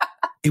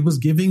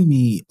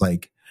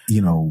 like,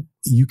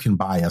 you can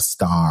buy a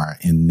star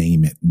and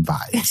name it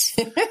vibes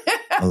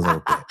a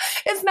little bit.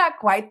 It's not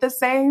quite the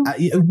same.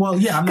 Well,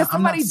 yeah, because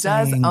somebody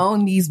does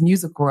own these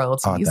music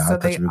royalties. Oh, I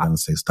thought you were going to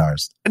say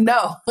stars.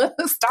 No,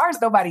 stars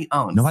nobody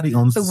owns. Nobody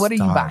owns. So what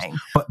stars. Are you buying?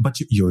 But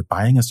you're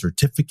buying a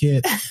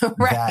certificate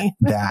right.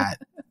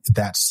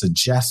 that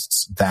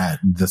suggests that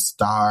the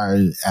star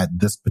at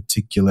this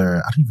particular,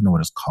 I don't even know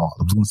what it's called.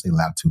 I was going to say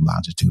latitude,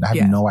 longitude. I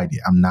have no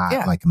idea. I'm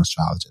not like an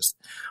astrologist,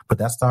 but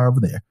that star over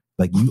there.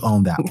 Like, you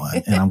own that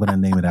one, and I'm going to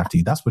name it after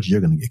you. That's what you're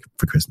going to get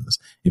for Christmas.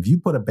 If you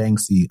put a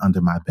Banksy under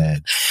my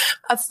bed,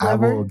 I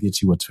will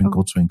get you a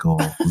twinkle,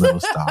 twinkle little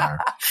star.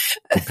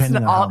 Depending it's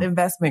an alt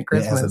investment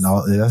Christmas.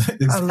 That's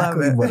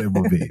exactly what it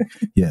will be.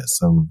 Yeah,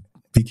 so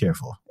be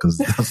careful, because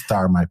the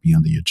star might be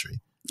under your tree.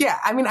 Yeah,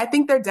 I mean, I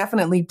think they're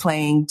definitely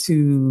playing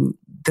to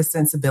the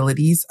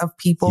sensibilities of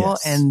people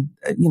and,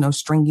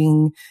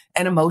 stringing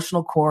an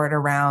emotional chord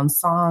around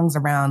songs,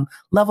 around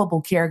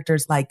lovable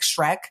characters like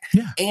Shrek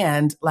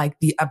and like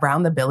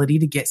around the ability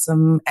to get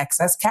some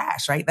excess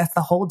cash, right? That's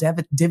the whole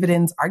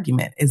dividends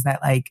argument, is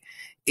that like,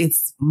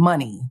 it's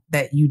money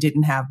that you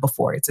didn't have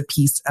before. It's a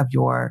piece of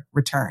your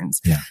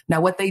returns. Yeah.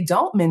 Now, what they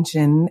don't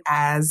mention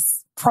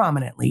as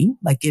prominently,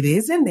 like it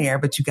is in there,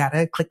 but you got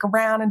to click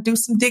around and do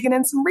some digging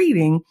and some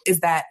reading, is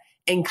that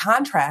in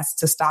contrast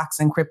to stocks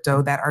and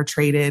crypto that are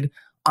traded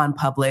on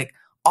public,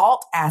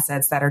 alt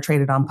assets that are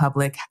traded on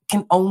public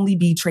can only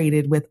be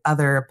traded with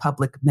other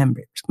public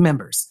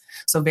members.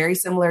 So very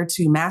similar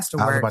to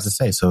Masterworks. I was about to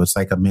say, so it's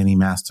like a mini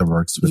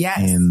Masterworks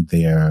within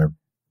their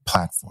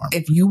platform.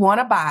 If you want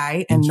to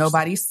buy and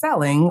nobody's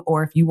selling,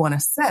 or if you want to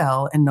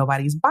sell and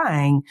nobody's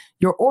buying,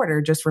 your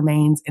order just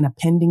remains in a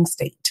pending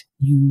state.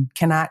 You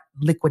cannot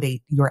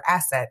liquidate your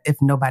asset if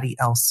nobody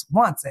else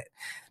wants it.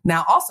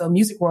 Now, also,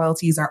 music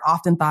royalties are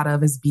often thought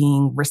of as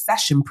being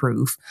recession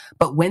proof.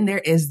 But when there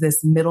is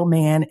this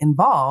middleman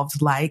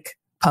involved, like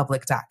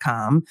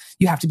public.com,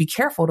 you have to be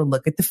careful to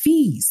look at the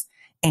fees.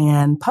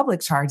 And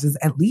Public charges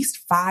at least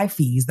 5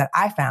 fees that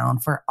I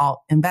found for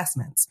alt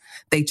investments.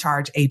 They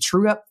charge a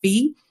true up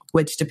fee,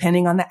 which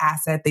depending on the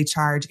asset, they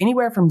charge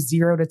anywhere from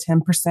 0 to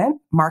 10%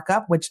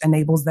 markup, which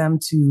enables them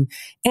to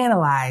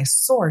analyze,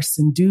 source,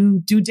 and do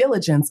due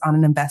diligence on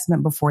an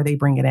investment before they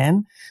bring it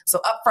in. So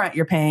upfront,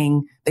 you're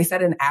paying, they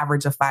said an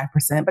average of 5%,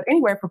 but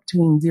anywhere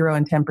between 0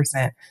 and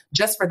 10%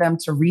 just for them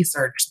to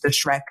research the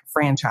Shrek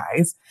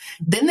franchise.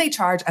 Then they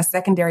charge a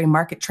secondary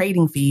market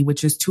trading fee,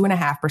 which is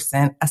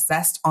 2.5%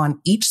 assessed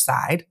on each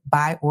side,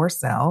 buy or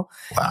sell.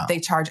 Wow. They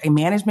charge a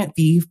management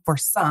fee for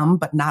some,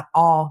 but not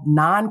all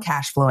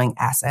non-cash flowing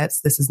assets.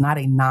 This is not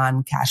a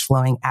non-cash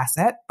flowing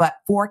asset, but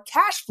for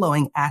cash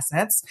flowing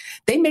assets,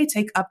 they may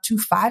take up to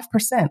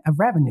 5% of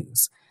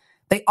revenues.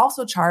 They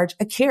also charge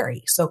a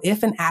carry. So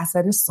if an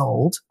asset is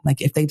sold,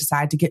 like if they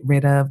decide to get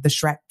rid of the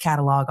Shrek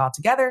catalog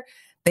altogether,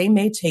 they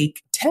may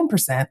take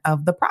 10%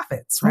 of the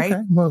profits, right?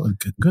 Okay, well,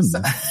 good.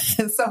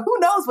 So who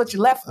knows what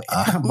you're left with?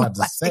 I'm about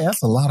to say,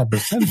 that's a lot of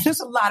percentages. There's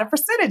a lot of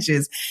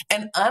percentages.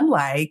 And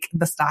unlike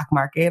the stock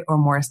market or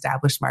more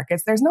established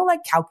markets, there's no like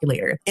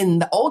calculator. In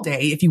the old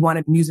day, if you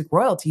wanted music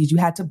royalties, you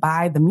had to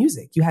buy the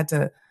music. You had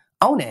to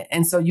own it.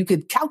 And so you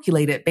could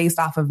calculate it based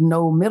off of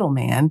no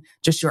middleman,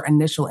 just your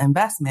initial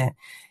investment.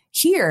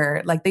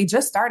 Here, like they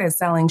just started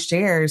selling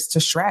shares to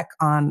Shrek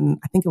on,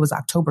 I think it was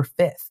October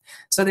 5th.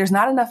 So there's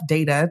not enough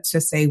data to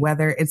say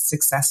whether it's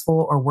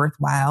successful or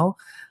worthwhile,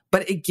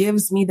 but it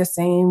gives me the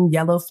same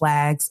yellow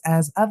flags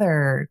as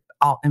other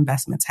alt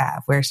investments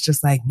have, where it's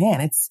just like,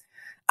 man, it's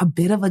a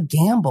bit of a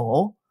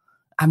gamble.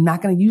 I'm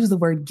not going to use the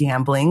word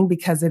gambling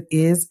because it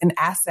is an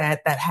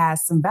asset that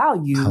has some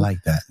value. I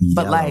like that.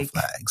 Yellow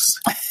flags.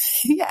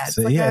 Yeah.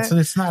 So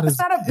it's not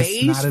a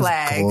beige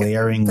flag. As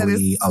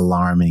glaringly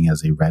alarming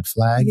as a red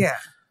flag. Yeah.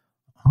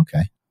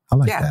 Okay. I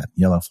like that.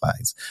 Yellow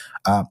flags.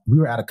 We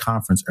were at a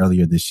conference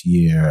earlier this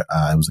year.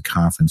 It was a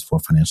conference for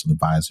financial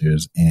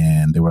advisors,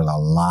 and there were a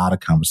lot of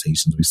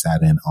conversations. We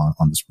sat in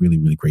on this really,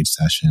 really great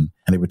session,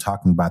 and they were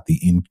talking about the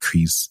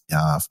increase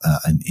of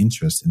an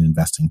interest in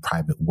investing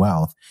private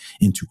wealth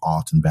into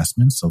alt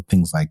investments. So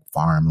things like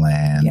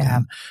farmland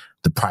and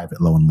the private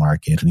loan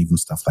market, and even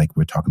stuff like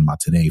we're talking about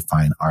today,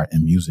 fine art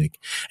and music.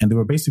 And they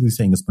were basically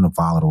saying it's been a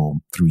volatile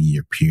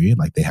 3-year period.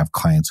 Like they have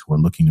clients who are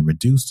looking to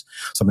reduce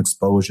some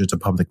exposure to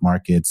public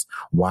markets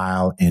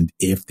while and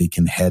if they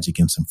can hedge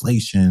against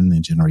inflation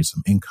and generate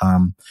some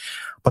income.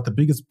 But the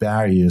biggest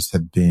barriers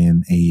have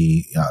been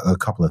a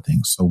couple of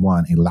things. So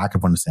one, a lack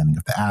of understanding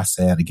of the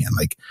asset. Again,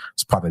 like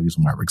it's part of the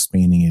reason why we're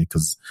explaining it,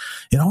 because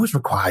it always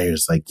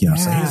requires like, you know,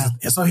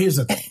 so here's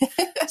the thing.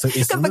 So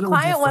it's because the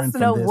client wants to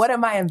know, what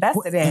am I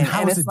invested in? And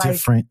how is it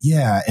different?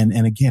 Yeah.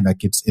 And again,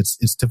 like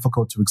it's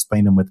difficult to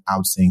explain them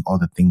without saying all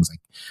the things like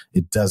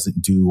it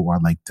doesn't do or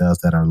like does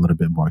that are a little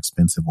bit more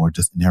expensive or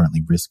just inherently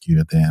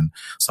riskier than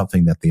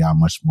something that they are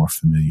much more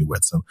familiar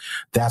with. So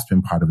that's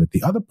been part of it.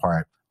 The other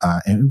part,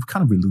 and we've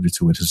kind of alluded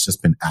to it, has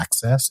just been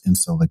access. And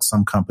so like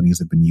some companies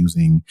have been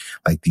using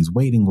like these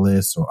waiting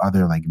lists or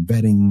other like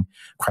vetting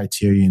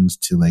criterions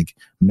to like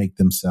make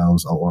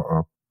themselves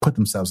or put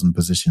themselves in a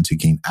position to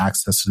gain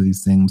access to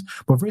these things.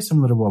 But very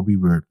similar to what we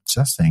were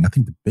just saying, I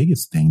think the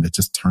biggest thing that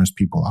just turns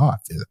people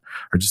off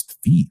are just the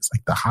fees,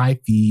 like the high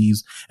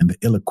fees and the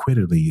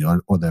illiquidity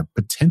or the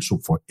potential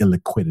for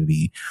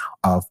illiquidity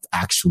of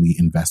actually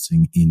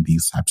investing in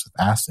these types of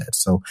assets.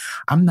 So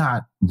I'm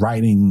not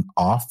writing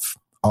off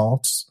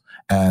alts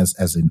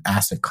as an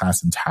asset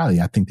class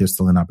entirely. I think there's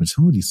still an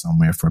opportunity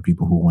somewhere for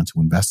people who want to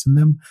invest in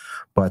them.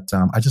 But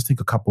I just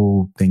think a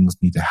couple things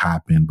need to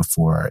happen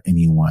before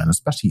anyone,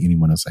 especially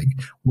anyone that's like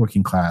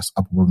working class,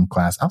 upper working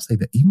class. I'll say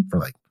that even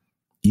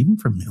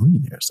for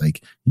millionaires,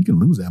 like you can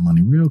lose that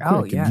money real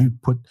quick if you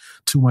put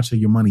too much of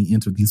your money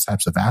into these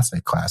types of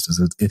asset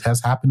classes. It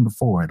has happened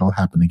before. It'll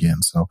happen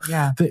again. So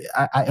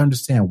I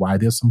understand why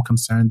there's some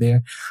concern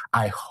there.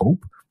 I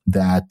hope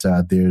that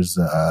there's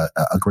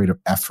a greater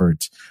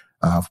effort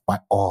by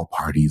all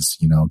parties,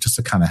 you know, just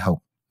to kind of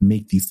help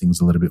make these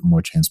things a little bit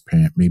more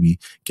transparent, maybe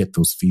get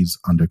those fees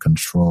under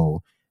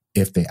control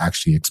if they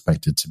actually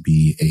expect it to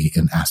be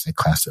an asset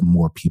class that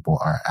more people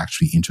are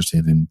actually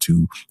interested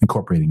into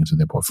incorporating into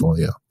their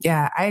portfolio.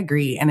 Yeah, I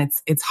agree. And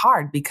it's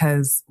hard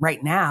because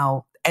right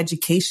now,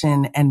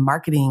 education and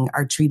marketing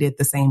are treated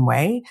the same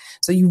way.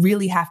 So you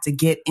really have to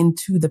get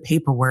into the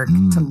paperwork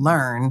to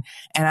learn.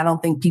 And I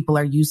don't think people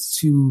are used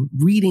to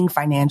reading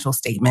financial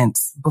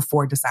statements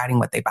before deciding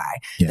what they buy.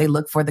 Yeah. They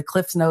look for the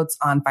Cliffs Notes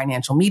on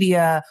financial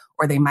media,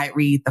 or they might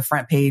read the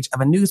front page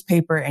of a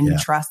newspaper, and you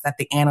trust that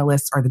the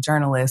analysts or the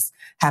journalists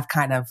have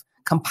kind of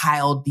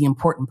compiled the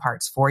important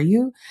parts for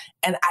you.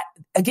 And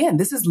again,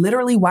 this is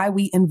literally why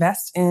we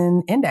invest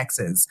in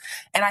indexes.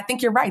 And I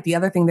think you're right. The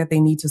other thing that they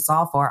need to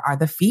solve for are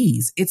the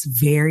fees. It's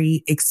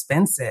very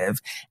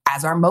expensive,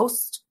 as are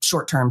most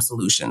short-term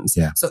solutions.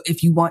 Yeah. So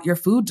if you want your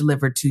food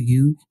delivered to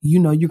you, you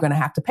know you're going to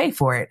have to pay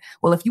for it.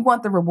 Well, if you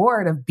want the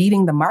reward of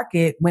beating the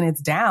market when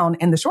it's down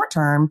in the short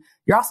term,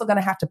 you're also going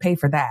to have to pay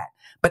for that.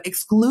 But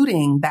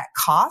excluding that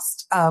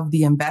cost of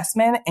the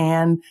investment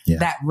and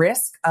that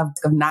risk of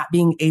not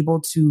being able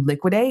to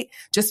liquidate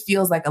just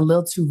feels like a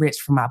little too rich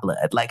for my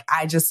blood. Like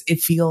it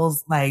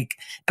feels like,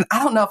 and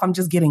I don't know if I'm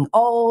just getting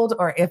old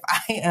or if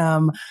I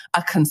am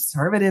a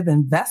conservative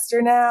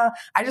investor now.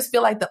 I just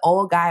feel like the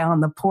old guy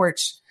on the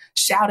porch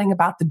shouting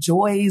about the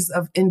joys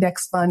of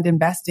index fund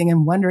investing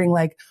and wondering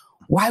like,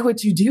 why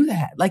would you do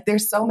that? Like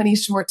there's so many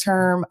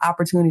short-term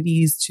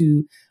opportunities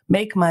to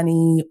make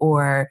money,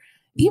 or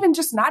even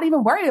just not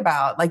even worry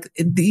about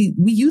we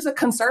use a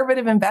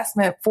conservative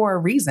investment for a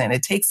reason.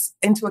 It takes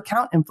into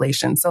account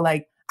inflation. So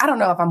like, I don't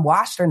know if I'm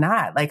washed or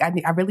not. Like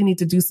I really need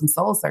to do some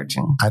soul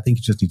searching. I think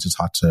you just need to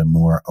talk to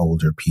more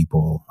older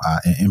people,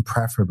 and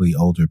preferably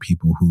older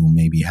people who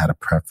maybe had a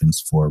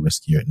preference for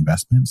riskier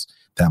investments.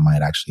 That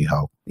might actually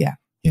help. Yeah.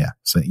 Yeah.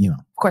 So, you know,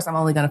 of course, I'm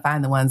only going to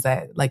find the ones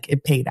that like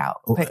it paid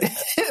out.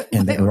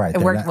 And it worked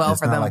well for them.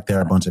 It's not like there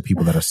are a bunch of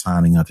people that are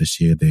signing up to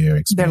share their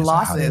experience. Their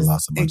losses. How they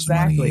lost a bunch of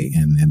money.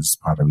 And it's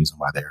part of the reason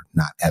why they're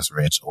not as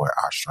rich or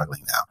are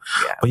struggling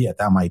now. Yeah. But yeah,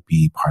 that might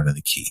be part of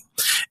the key.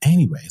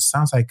 Anyway, it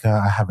sounds like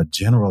I have a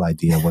general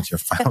idea what your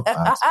final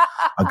thoughts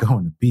are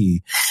going to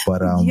be.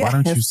 But why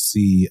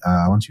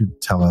don't you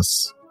tell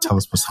us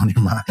what's on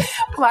your mind.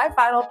 My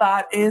final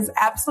thought is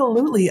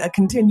absolutely a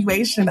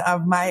continuation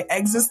of my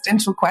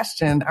existential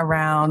question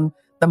around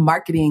the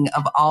marketing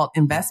of alt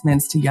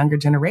investments to younger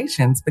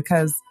generations,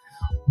 because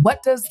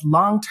what does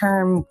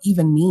long-term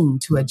even mean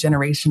to a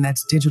generation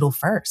that's digital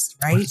first,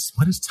 right?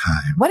 What is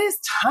time? What is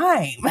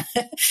time?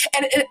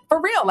 And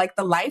for real, like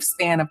the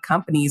lifespan of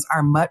companies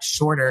are much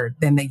shorter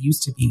than they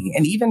used to be.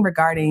 And even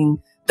regarding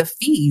the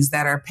fees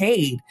that are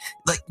paid,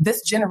 like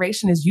this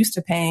generation is used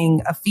to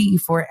paying a fee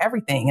for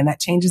everything, and that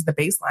changes the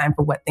baseline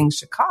for what things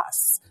should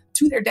cost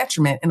to their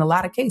detriment in a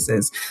lot of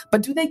cases.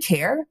 But do they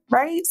care,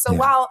 right? So Yeah.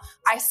 while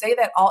I say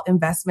that all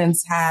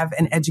investments have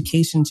an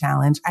education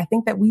challenge, I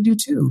think that we do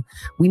too.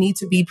 We need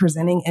to be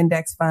presenting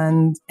index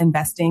fund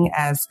investing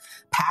as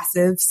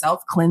passive,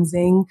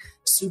 self-cleansing,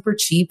 super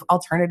cheap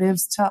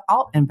alternatives to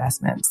alt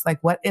investments. Like,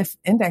 what if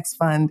index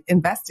fund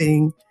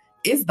investing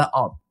is the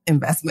alt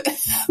investment?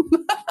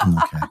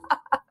 Okay.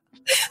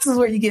 This is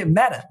where you get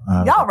meta.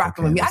 Y'all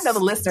rocking with me. I know the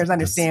listeners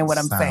understand what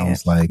I'm saying.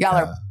 Like, y'all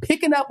are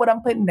picking up what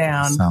I'm putting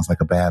down. Sounds like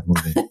a bad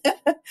movie.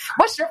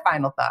 What's your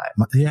final thought?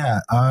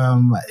 Yeah,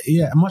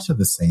 much of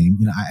the same.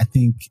 I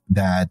think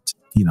that,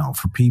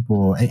 for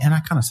people, and I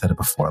kind of said it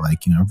before,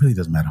 like, it really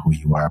doesn't matter who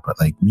you are, but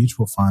like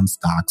mutual funds,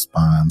 stocks,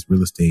 bonds,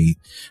 real estate,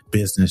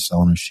 business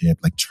ownership,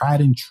 like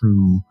tried and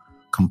true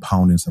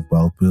components of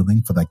wealth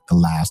building for like the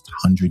last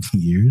 100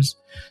 years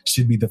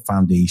should be the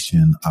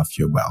foundation of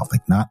your wealth.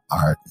 Like, not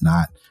art,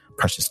 not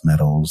precious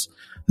metals,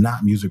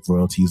 not music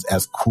royalties,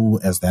 as cool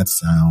as that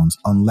sounds,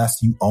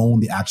 unless you own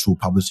the actual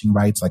publishing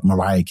rights like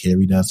Mariah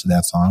Carey does to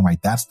that song,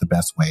 right? That's the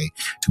best way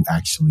to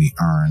actually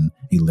earn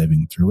a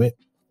living through it.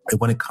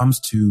 When it comes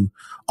to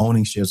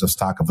owning shares of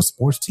stock of a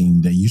sports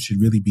team, that you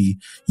should really be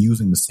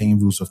using the same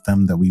rules of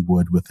thumb that we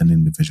would with an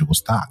individual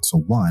stock. So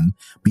one,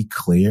 be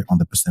clear on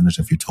the percentage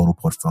of your total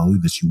portfolio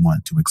that you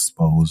want to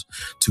expose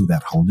to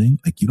that holding.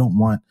 Like, you don't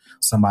want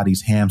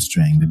somebody's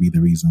hamstring to be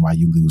the reason why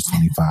you lose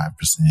 25%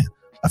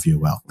 of your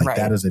wealth. Like, right.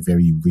 That is a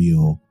very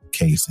real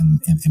case in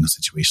a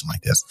situation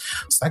like this.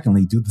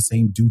 Secondly, do the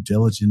same due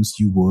diligence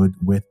you would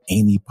with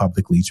any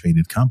publicly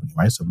traded company,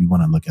 right? So we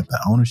want to look at the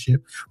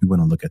ownership. We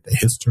want to look at the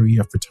history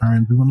of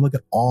returns. We want to look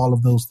at all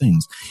of those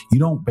things. You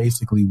don't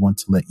basically want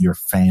to let your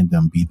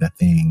fandom be the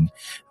thing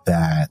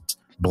that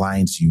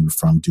blinds you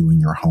from doing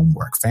your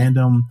homework.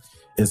 Fandom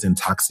is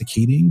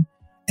intoxicating,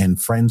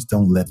 and friends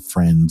don't let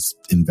friends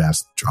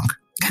invest drunk.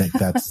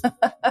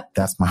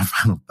 That's my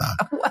final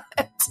thought. What?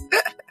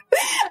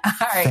 All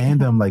right.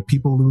 Fandom, like,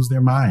 people lose their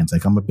minds.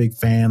 Like, I'm a big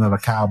fan of the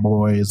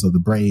Cowboys or the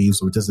Braves,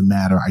 so it doesn't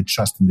matter. I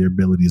trust in their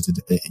abilities.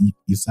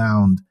 You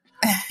sound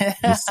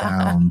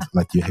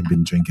like you have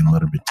been drinking a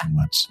little bit too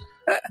much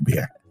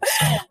beer.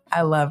 So.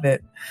 I love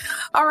it.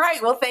 All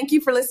right. Well, thank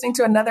you for listening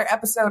to another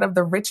episode of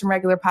the Rich and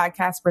Regular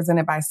podcast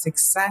presented by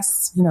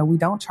Success. We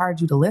don't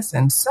charge you to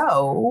listen.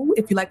 So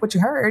if you like what you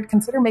heard,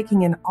 consider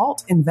making an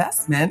alt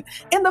investment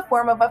in the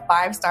form of a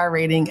 5-star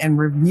rating and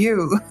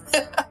review,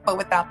 but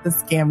without the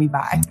scammy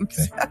vibes.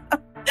 Okay.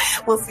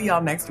 We'll see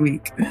y'all next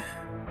week.